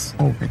sheets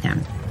over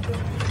them.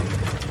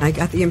 I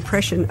got the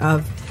impression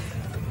of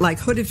like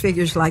hooded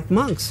figures like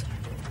monks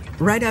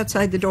right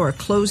outside the door,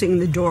 closing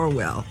the door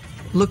well,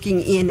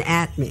 looking in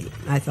at me.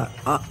 I thought,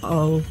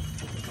 uh-oh.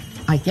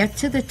 I get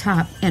to the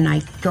top and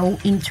I go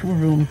into a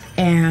room,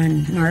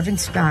 and Marvin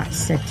Scott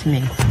said to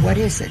me, what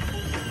is it?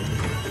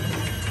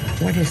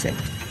 What is it?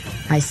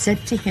 I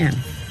said to him,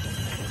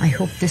 I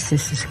hope this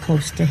is as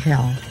close to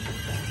hell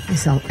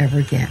as I'll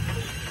ever get.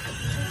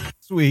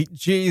 Sweet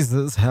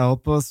Jesus,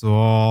 help us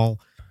all.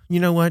 You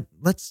know what?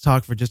 Let's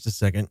talk for just a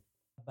second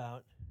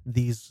about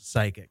these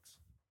psychics.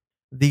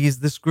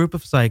 This group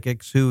of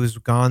psychics who has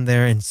gone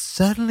there, and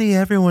suddenly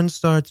everyone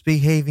starts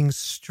behaving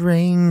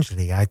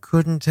strangely. I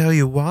couldn't tell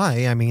you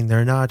why. I mean,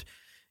 they're not,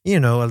 a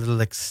little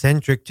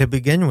eccentric to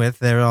begin with.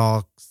 They're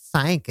all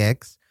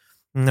psychics.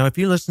 Now, if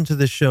you listen to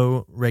the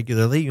show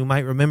regularly, you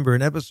might remember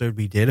an episode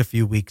we did a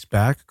few weeks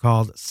back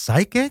called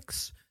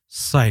Psychics,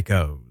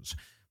 Psychos.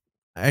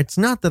 It's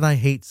not that I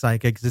hate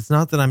psychics. It's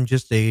not that I'm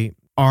just a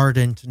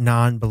ardent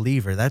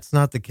non-believer. That's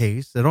not the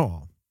case at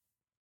all.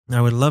 I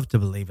would love to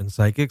believe in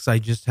psychics. I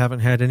just haven't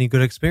had any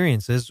good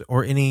experiences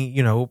or any,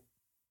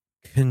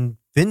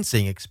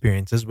 convincing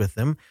experiences with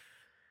them.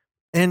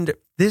 And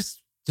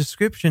this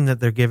description that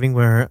they're giving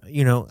where,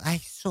 I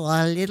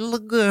saw a little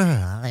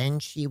girl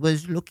and she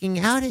was looking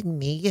out at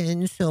me,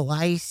 and so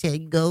I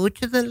said, go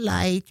to the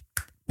light,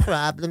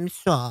 problem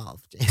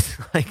solved.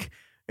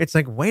 It's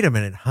like, wait a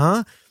minute,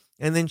 huh?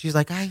 And then she's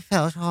like, I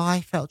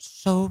felt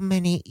so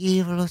many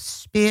evil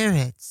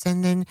spirits,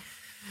 and then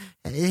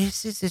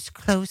this is as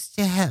close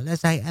to hell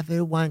as I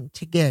ever want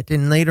to get.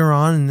 And later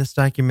on in this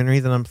documentary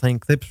that I'm playing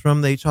clips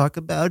from, they talk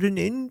about an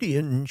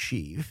Indian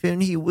chief,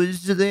 and he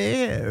was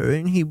there,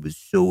 and he was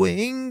so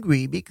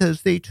angry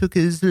because they took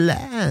his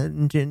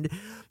land. And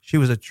she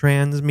was a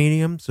trans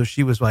medium, so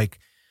she was like,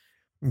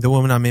 the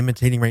woman I'm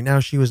imitating right now,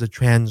 she was a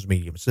trans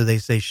medium. So they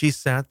say she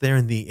sat there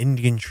and the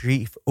Indian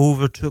chief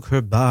overtook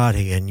her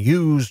body and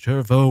used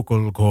her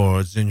vocal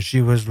cords. And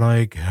she was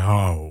like,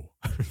 how?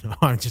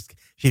 No,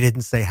 she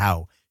didn't say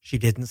how. She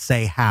didn't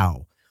say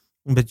how.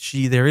 But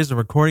there is a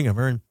recording of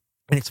her. And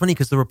it's funny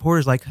because the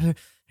reporter's like,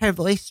 her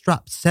voice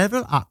dropped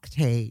several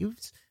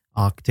octaves.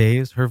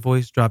 Her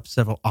voice dropped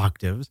several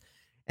octaves.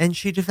 And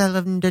she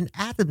developed an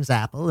Adam's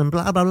apple and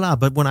blah, blah, blah.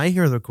 But when I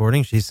hear the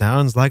recording, she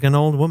sounds like an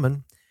old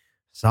woman.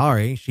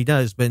 Sorry, she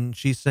does, but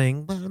she's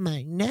saying, well,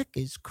 my neck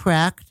is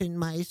cracked and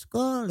my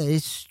skull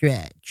is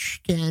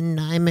stretched, and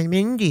I'm an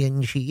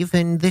Indian chief,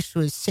 and this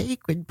was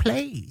sacred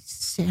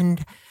place,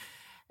 and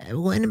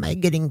when am I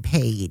getting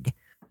paid?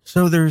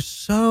 So there's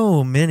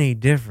so many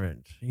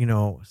different,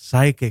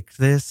 psychic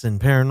this and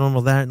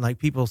paranormal that, and like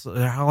people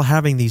are all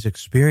having these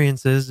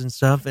experiences and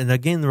stuff. And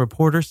again, the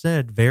reporter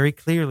said very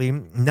clearly,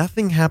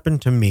 nothing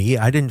happened to me.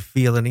 I didn't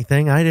feel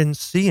anything. I didn't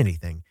see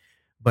anything.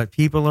 but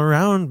people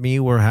around me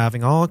were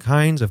having all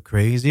kinds of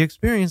crazy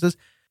experiences.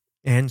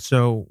 And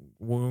so,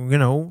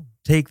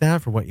 take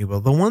that for what you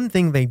will. The one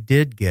thing they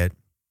did get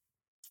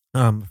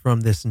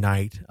from this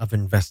night of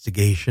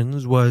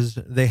investigations was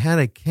they had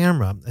a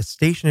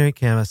stationary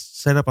camera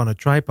set up on a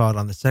tripod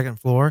on the second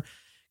floor,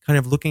 kind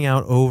of looking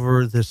out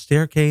over the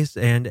staircase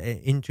and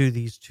into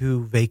these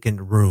two vacant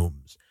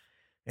rooms.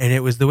 And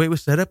it was the way it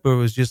was set up, it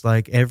was just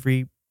like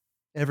every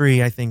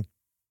I think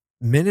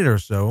minute or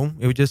so,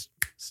 it would just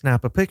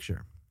snap a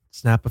picture,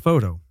 snap a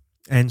photo.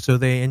 And so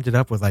they ended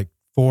up with like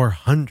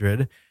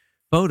 400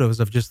 photos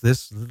of just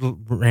this little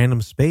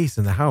random space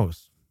in the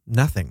house.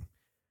 Nothing.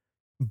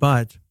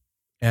 But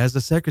as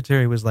the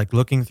secretary was like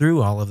looking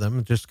through all of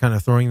them, just kind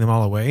of throwing them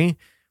all away,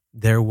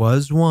 there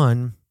was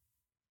one,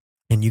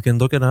 and you can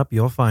look it up,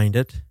 you'll find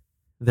it.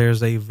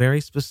 There's a very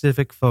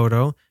specific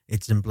photo.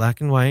 It's in black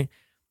and white.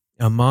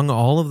 Among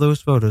all of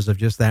those photos of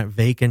just that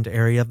vacant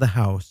area of the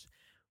house,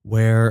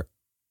 where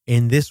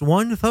in this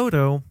one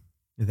photo,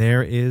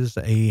 there is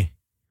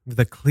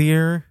the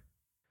clear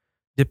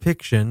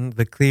depiction,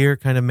 the clear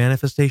kind of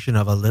manifestation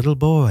of a little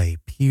boy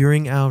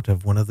peering out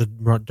of one of the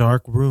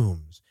dark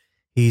rooms.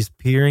 He's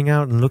peering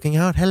out and looking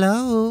out,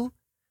 hello.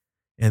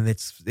 And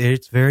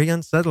it's very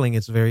unsettling.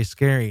 It's very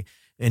scary.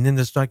 And in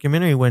this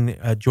documentary, when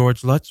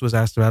George Lutz was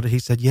asked about it, he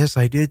said, yes,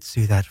 I did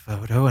see that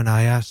photo. And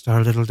I asked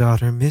our little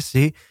daughter,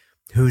 Missy,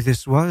 who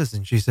this was.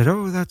 And she said,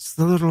 oh, that's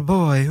the little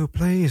boy who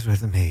plays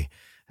with me.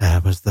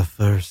 That was the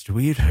first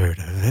we'd heard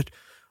of it.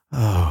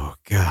 Oh,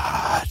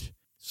 God.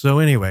 So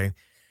anyway,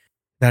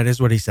 that is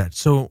what he said.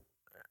 So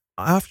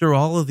after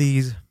all of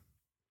these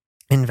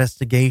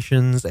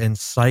investigations and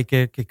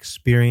psychic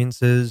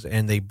experiences,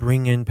 and they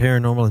bring in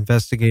paranormal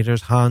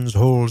investigators, Hans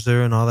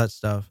Holzer and all that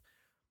stuff,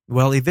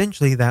 well,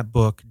 eventually that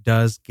book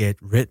does get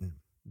written.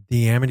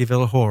 The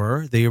Amityville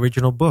Horror, the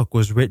original book,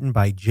 was written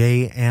by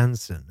Jay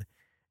Anson.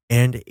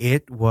 And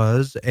it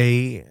was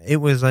a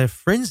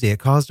frenzy. It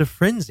caused a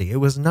frenzy. It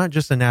was not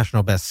just a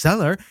national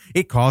bestseller.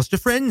 It caused a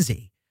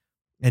frenzy.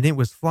 And it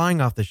was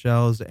flying off the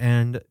shelves,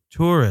 and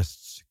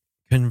tourists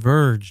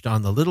converged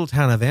on the little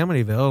town of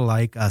Amityville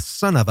like a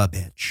son of a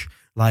bitch.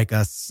 Like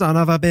a son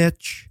of a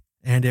bitch.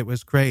 And it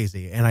was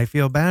crazy. And I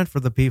feel bad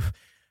for the people,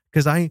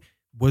 because I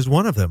was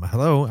one of them.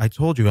 Hello, I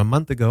told you a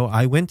month ago,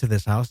 I went to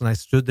this house and I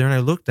stood there and I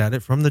looked at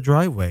it from the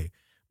driveway.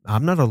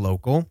 I'm not a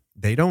local.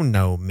 They don't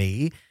know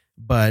me,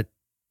 but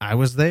I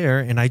was there,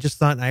 and I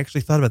actually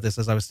thought about this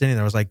as I was standing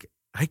there. I was like,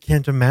 I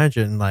can't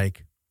imagine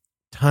like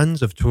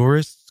tons of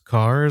tourists'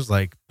 cars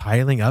like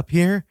piling up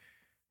here.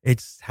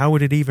 How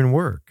would it even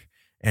work?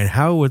 And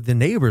how would the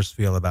neighbors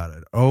feel about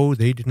it? Oh,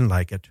 they didn't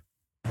like it.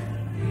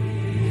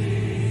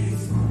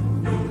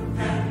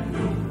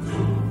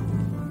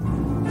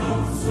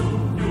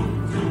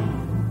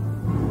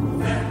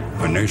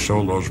 When they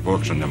sold those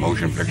books and the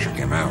motion picture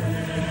came out,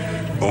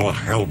 all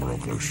hell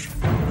broke loose.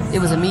 It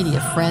was a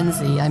media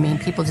frenzy. I mean,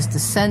 people just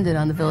descended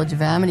on the village of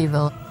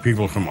Amityville.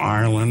 People from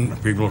Ireland,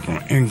 people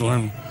from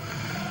England,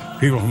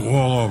 people from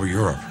all over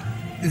Europe.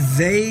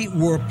 They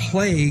were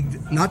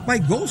plagued not by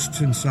ghosts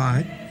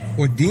inside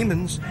or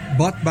demons,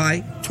 but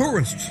by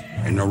tourists.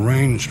 In the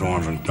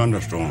rainstorms and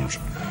thunderstorms,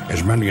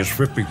 as many as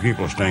 50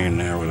 people staying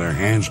there with their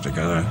hands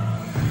together,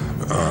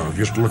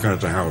 just looking at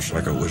the house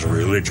like it was a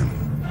religion.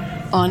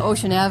 On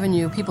Ocean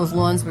Avenue, people's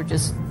lawns were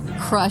just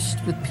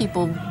crushed with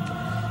people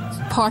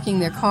parking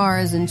their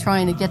cars and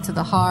trying to get to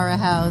the horror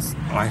house.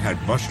 I had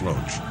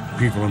busloads.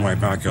 People in my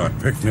backyard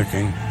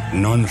picnicking,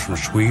 nuns from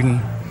Sweden.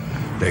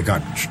 They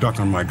got stuck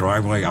on my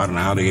driveway. I don't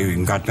know how they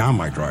even got down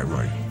my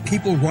driveway.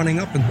 People running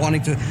up and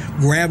wanting to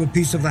grab a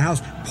piece of the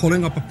house,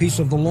 pulling up a piece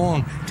of the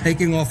lawn,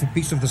 taking off a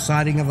piece of the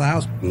siding of the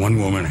house. One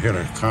woman hit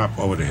a cop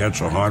over the head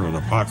so hard with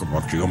a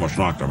pocketbook she almost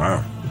knocked him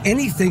out.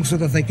 Anything so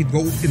that they could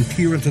go and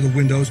peer into the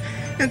windows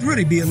and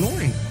really be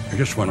annoying. It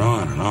just went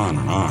on and on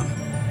and on.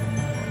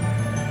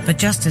 But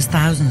just as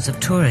thousands of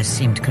tourists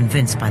seemed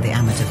convinced by the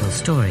Amityville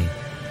story,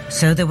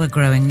 so there were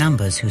growing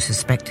numbers who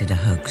suspected a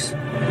hoax.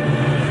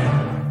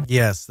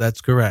 Yes,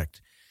 that's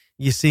correct.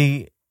 You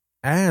see,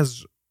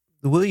 as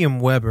William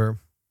Weber,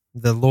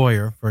 the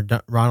lawyer for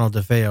Ronald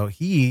DeFeo,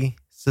 he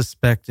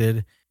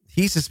suspected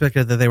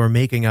that they were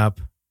making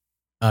up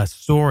a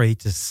story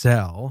to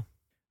sell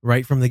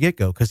right from the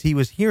get-go, because he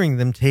was hearing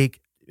them take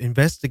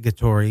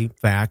investigatory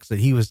facts that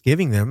he was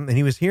giving them, and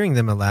he was hearing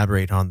them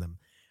elaborate on them.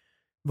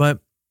 But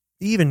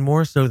even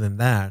more so than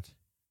that,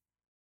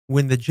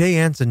 when the Jay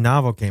Anson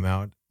novel came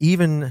out,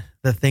 even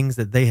the things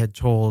that they had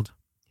told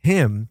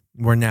him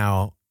were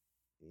now,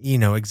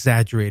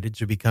 exaggerated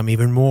to become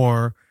even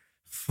more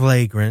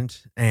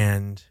flagrant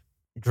and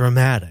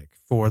dramatic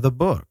for the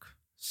book.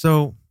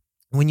 So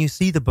when you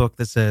see the book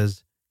that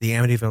says The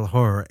Amityville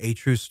Horror, a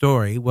true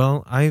story,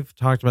 well, I've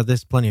talked about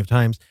this plenty of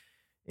times.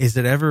 Is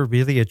it ever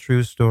really a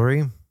true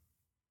story?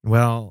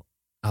 Well,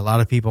 a lot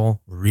of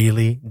people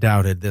really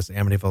doubted this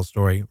Amityville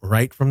story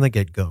right from the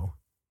get-go.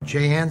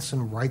 Jay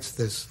Anson writes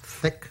this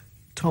thick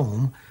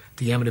tome,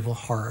 The Amityville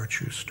Horror, a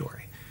True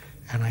Story.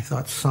 And I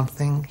thought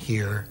something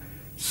here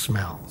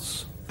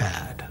smells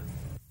bad.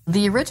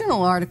 The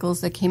original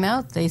articles that came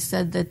out, they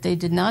said that they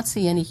did not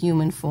see any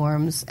human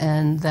forms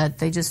and that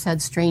they just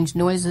had strange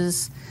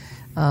noises,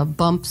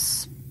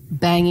 bumps,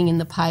 banging in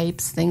the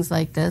pipes, things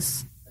like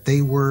this.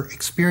 They were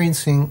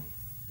experiencing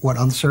what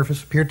on the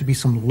surface appeared to be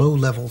some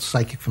low-level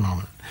psychic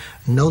phenomenon.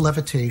 No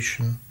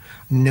levitation,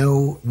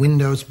 no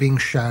windows being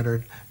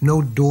shattered,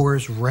 no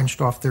doors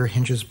wrenched off their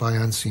hinges by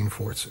unseen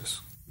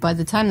forces. By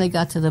the time they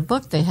got to the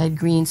book, they had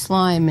green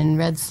slime and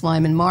red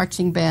slime and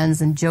marching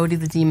bands and Jody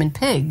the Demon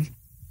Pig.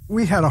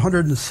 We had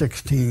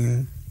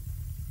 116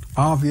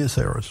 obvious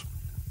errors,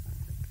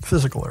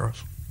 physical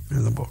errors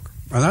in the book.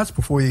 And that's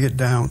before you get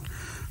down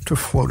to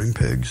floating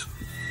pigs.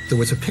 There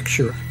was a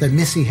picture that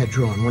Missy had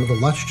drawn, one of the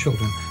Lutz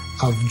children,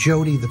 of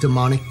Jody, the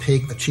demonic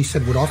pig, that she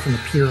said would often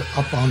appear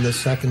up on the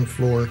second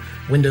floor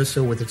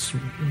windowsill with its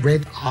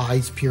red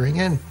eyes peering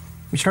in.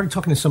 We started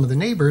talking to some of the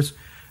neighbors,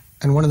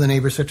 and one of the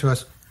neighbors said to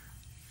us,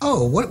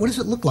 "Oh, what does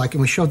it look like?"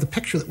 And we showed the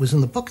picture that was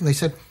in the book, and they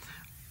said,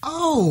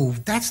 "Oh,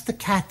 that's the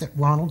cat that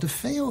Ronald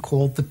DeFeo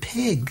called the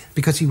pig,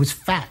 because he was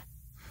fat."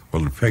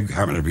 Well, the pig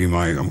happened to be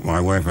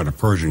my wife had a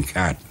Persian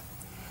cat.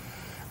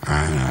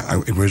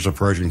 And it was a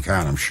Persian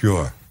cat, I'm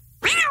sure.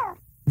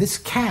 This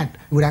cat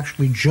would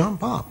actually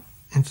jump up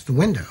into the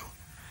window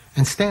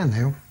and stand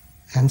there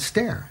and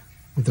stare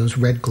with those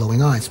red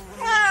glowing eyes.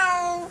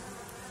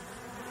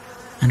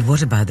 And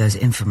what about those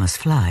infamous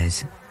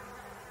flies?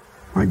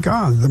 My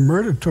God, the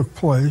murder took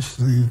place.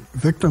 The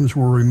victims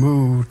were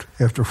removed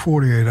after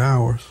 48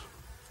 hours.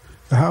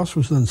 The house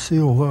was then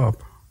sealed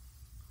up,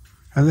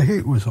 and the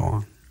heat was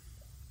on.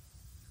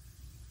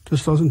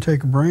 Just doesn't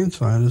take a brain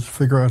scientist to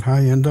figure out how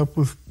you end up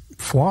with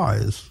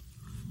flies.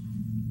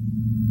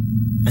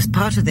 As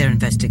part of their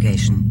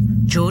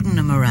investigation, Jordan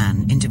and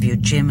Moran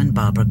interviewed Jim and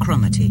Barbara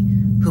Cromarty,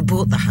 who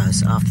bought the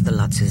house after the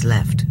Lutzes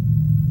left.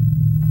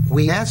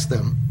 We asked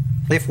them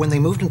if when they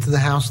moved into the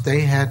house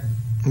they had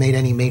made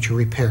any major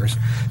repairs.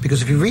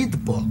 Because if you read the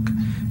book,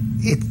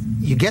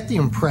 you get the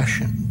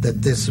impression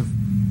that this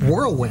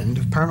whirlwind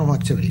of paranormal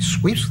activity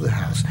sweeps through the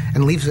house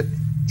and leaves it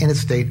in a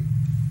state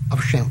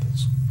of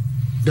shambles.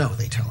 No,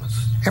 they tell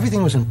us.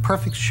 Everything was in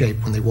perfect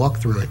shape when they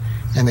walked through it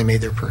and they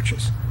made their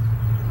purchase.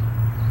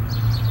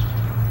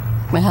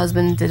 My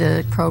husband did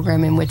a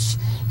program in which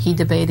he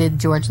debated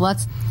George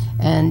Lutz,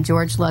 and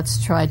George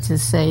Lutz tried to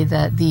say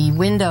that the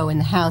window in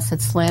the house had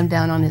slammed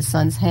down on his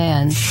son's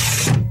hand,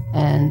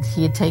 and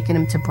he had taken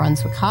him to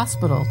Brunswick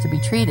Hospital to be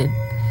treated.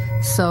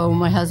 So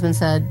my husband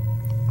said,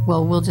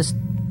 well, we'll just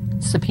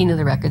subpoena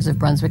the records of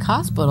Brunswick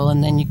Hospital,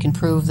 and then you can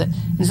prove that.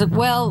 And he said,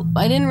 well,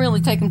 I didn't really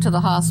take him to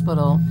the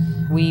hospital.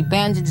 We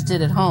bandaged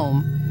it at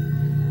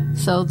home.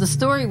 So the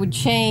story would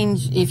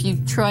change if you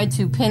tried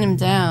to pin him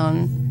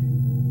down.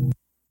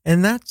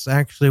 And that's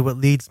actually what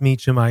leads me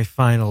to my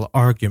final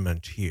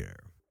argument here.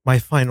 My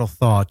final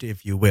thought,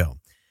 if you will.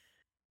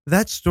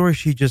 That story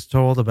she just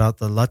told about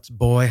the Lutz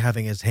boy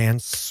having his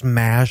hand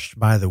smashed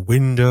by the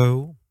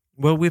window.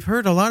 Well, we've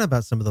heard a lot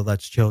about some of the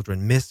Lutz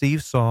children. Missy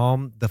saw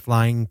the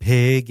flying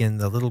pig and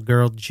the little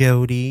girl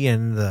Jody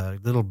and the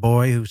little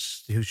boy who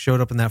showed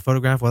up in that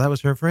photograph. Well, that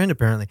was her friend,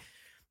 apparently.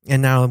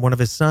 And now one of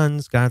his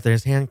sons got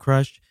his hand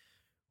crushed.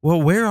 Well,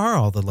 where are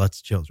all the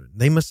Lutz children?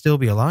 They must still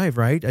be alive,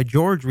 right?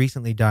 George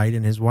recently died,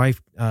 and his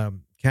wife,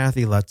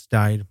 Kathy Lutz,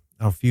 died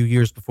a few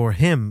years before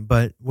him.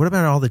 But what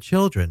about all the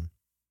children?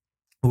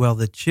 Well,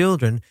 the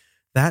children,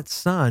 that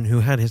son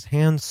who had his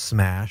hand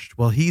smashed,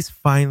 well, he's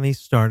finally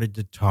started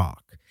to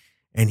talk.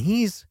 And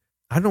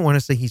I don't want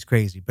to say he's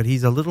crazy, but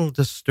he's a little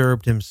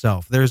disturbed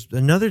himself. There's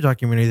another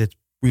documentary that's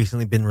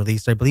recently been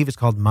released. I believe it's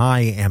called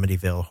My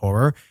Amityville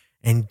Horror.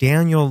 And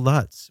Daniel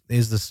Lutz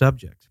is the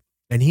subject.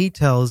 And he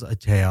tells a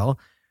tale.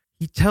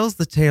 He tells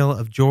the tale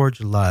of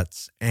George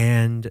Lutz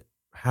and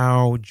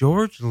how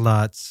George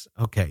Lutz,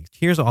 okay,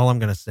 here's all I'm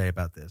going to say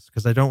about this,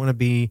 because I don't want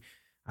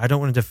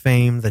to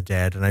defame the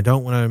dead, and I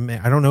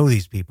don't know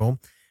these people,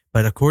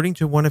 but according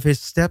to one of his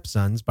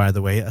stepsons, by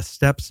the way, a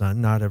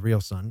stepson, not a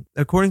real son,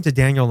 according to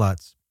Daniel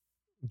Lutz,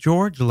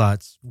 George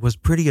Lutz was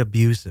pretty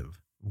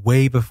abusive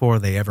way before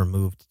they ever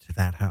moved to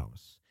that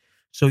house.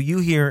 So you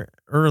hear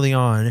early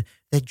on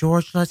that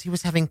George Lutz, he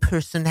was having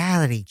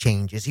personality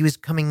changes. He was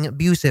becoming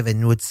abusive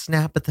and would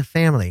snap at the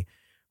family.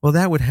 Well,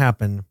 that would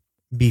happen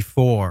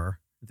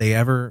before they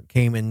ever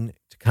came into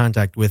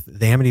contact with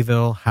the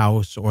Amityville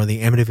house or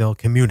the Amityville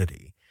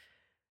community.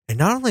 And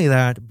not only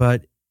that,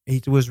 but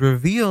it was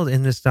revealed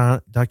in this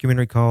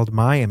documentary called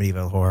My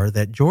Amityville Horror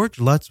that George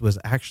Lutz was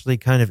actually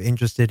kind of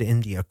interested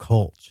in the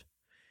occult.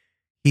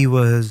 He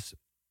was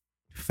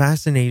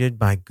fascinated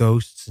by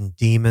ghosts and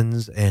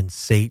demons and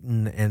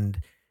Satan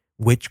and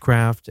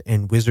witchcraft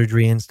and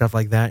wizardry and stuff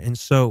like that. And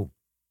so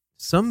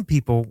some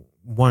people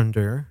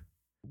wonder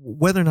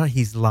whether or not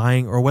he's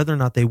lying or whether or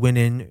not they went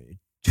in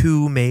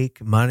to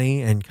make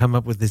money and come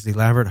up with this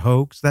elaborate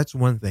hoax. That's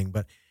one thing.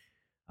 But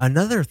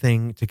another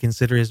thing to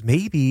consider is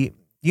maybe,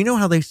 you know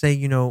how they say,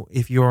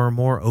 if you're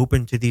more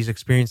open to these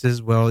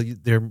experiences, well,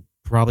 they're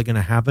probably going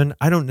to happen.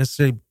 I don't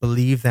necessarily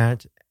believe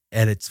that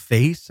at its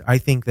face. I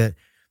think that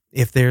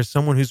if there's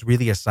someone who's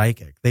really a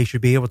psychic, they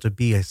should be able to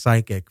be a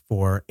psychic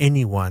for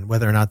anyone,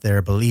 whether or not they're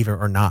a believer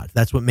or not.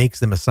 That's what makes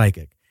them a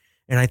psychic.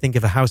 And I think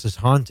if a house is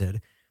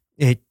haunted,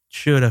 it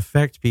should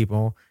affect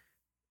people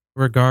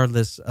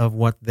regardless of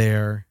what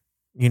they're,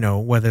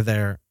 whether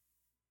they're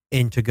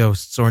into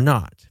ghosts or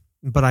not.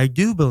 But I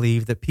do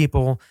believe that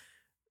people,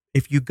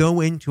 if you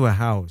go into a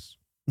house,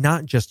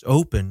 not just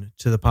open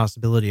to the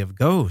possibility of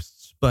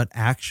ghosts, but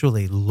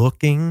actually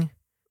looking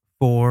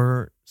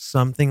for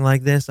something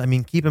like this. I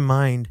mean, keep in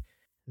mind,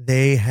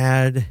 there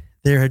had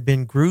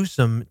been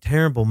gruesome,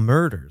 terrible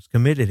murders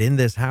committed in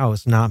this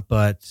house, not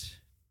but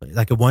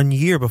like 1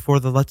 year before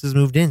the Lutzes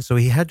moved in. So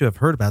he had to have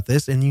heard about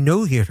this, and he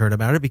had heard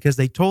about it because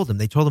they told him.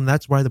 They told him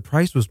that's why the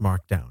price was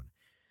marked down.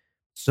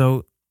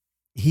 So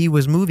he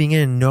was moving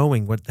in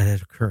knowing what that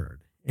had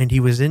occurred, and he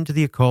was into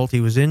the occult.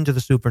 He was into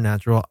the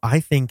supernatural. I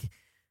think,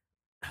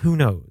 who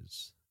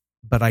knows?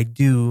 But I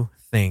do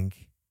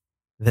think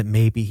that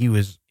maybe he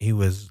was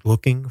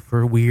looking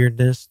for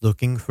weirdness,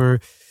 looking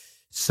for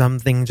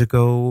something to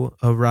go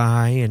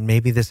awry, and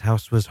maybe this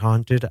house was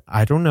haunted.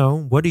 I don't know.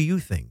 What do you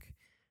think?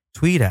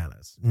 Tweet at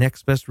us.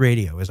 Next Best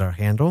Radio is our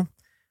handle.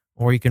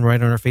 Or you can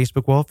write on our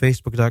Facebook wall,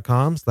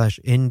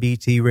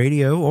 facebook.com/NBT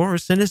Radio, or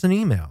send us an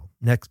email,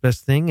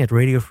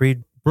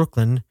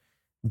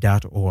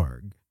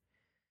 nextbestthing@radiofreebrooklyn.org.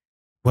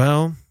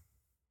 Well,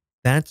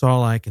 that's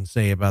all I can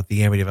say about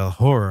the Amityville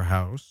Horror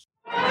House.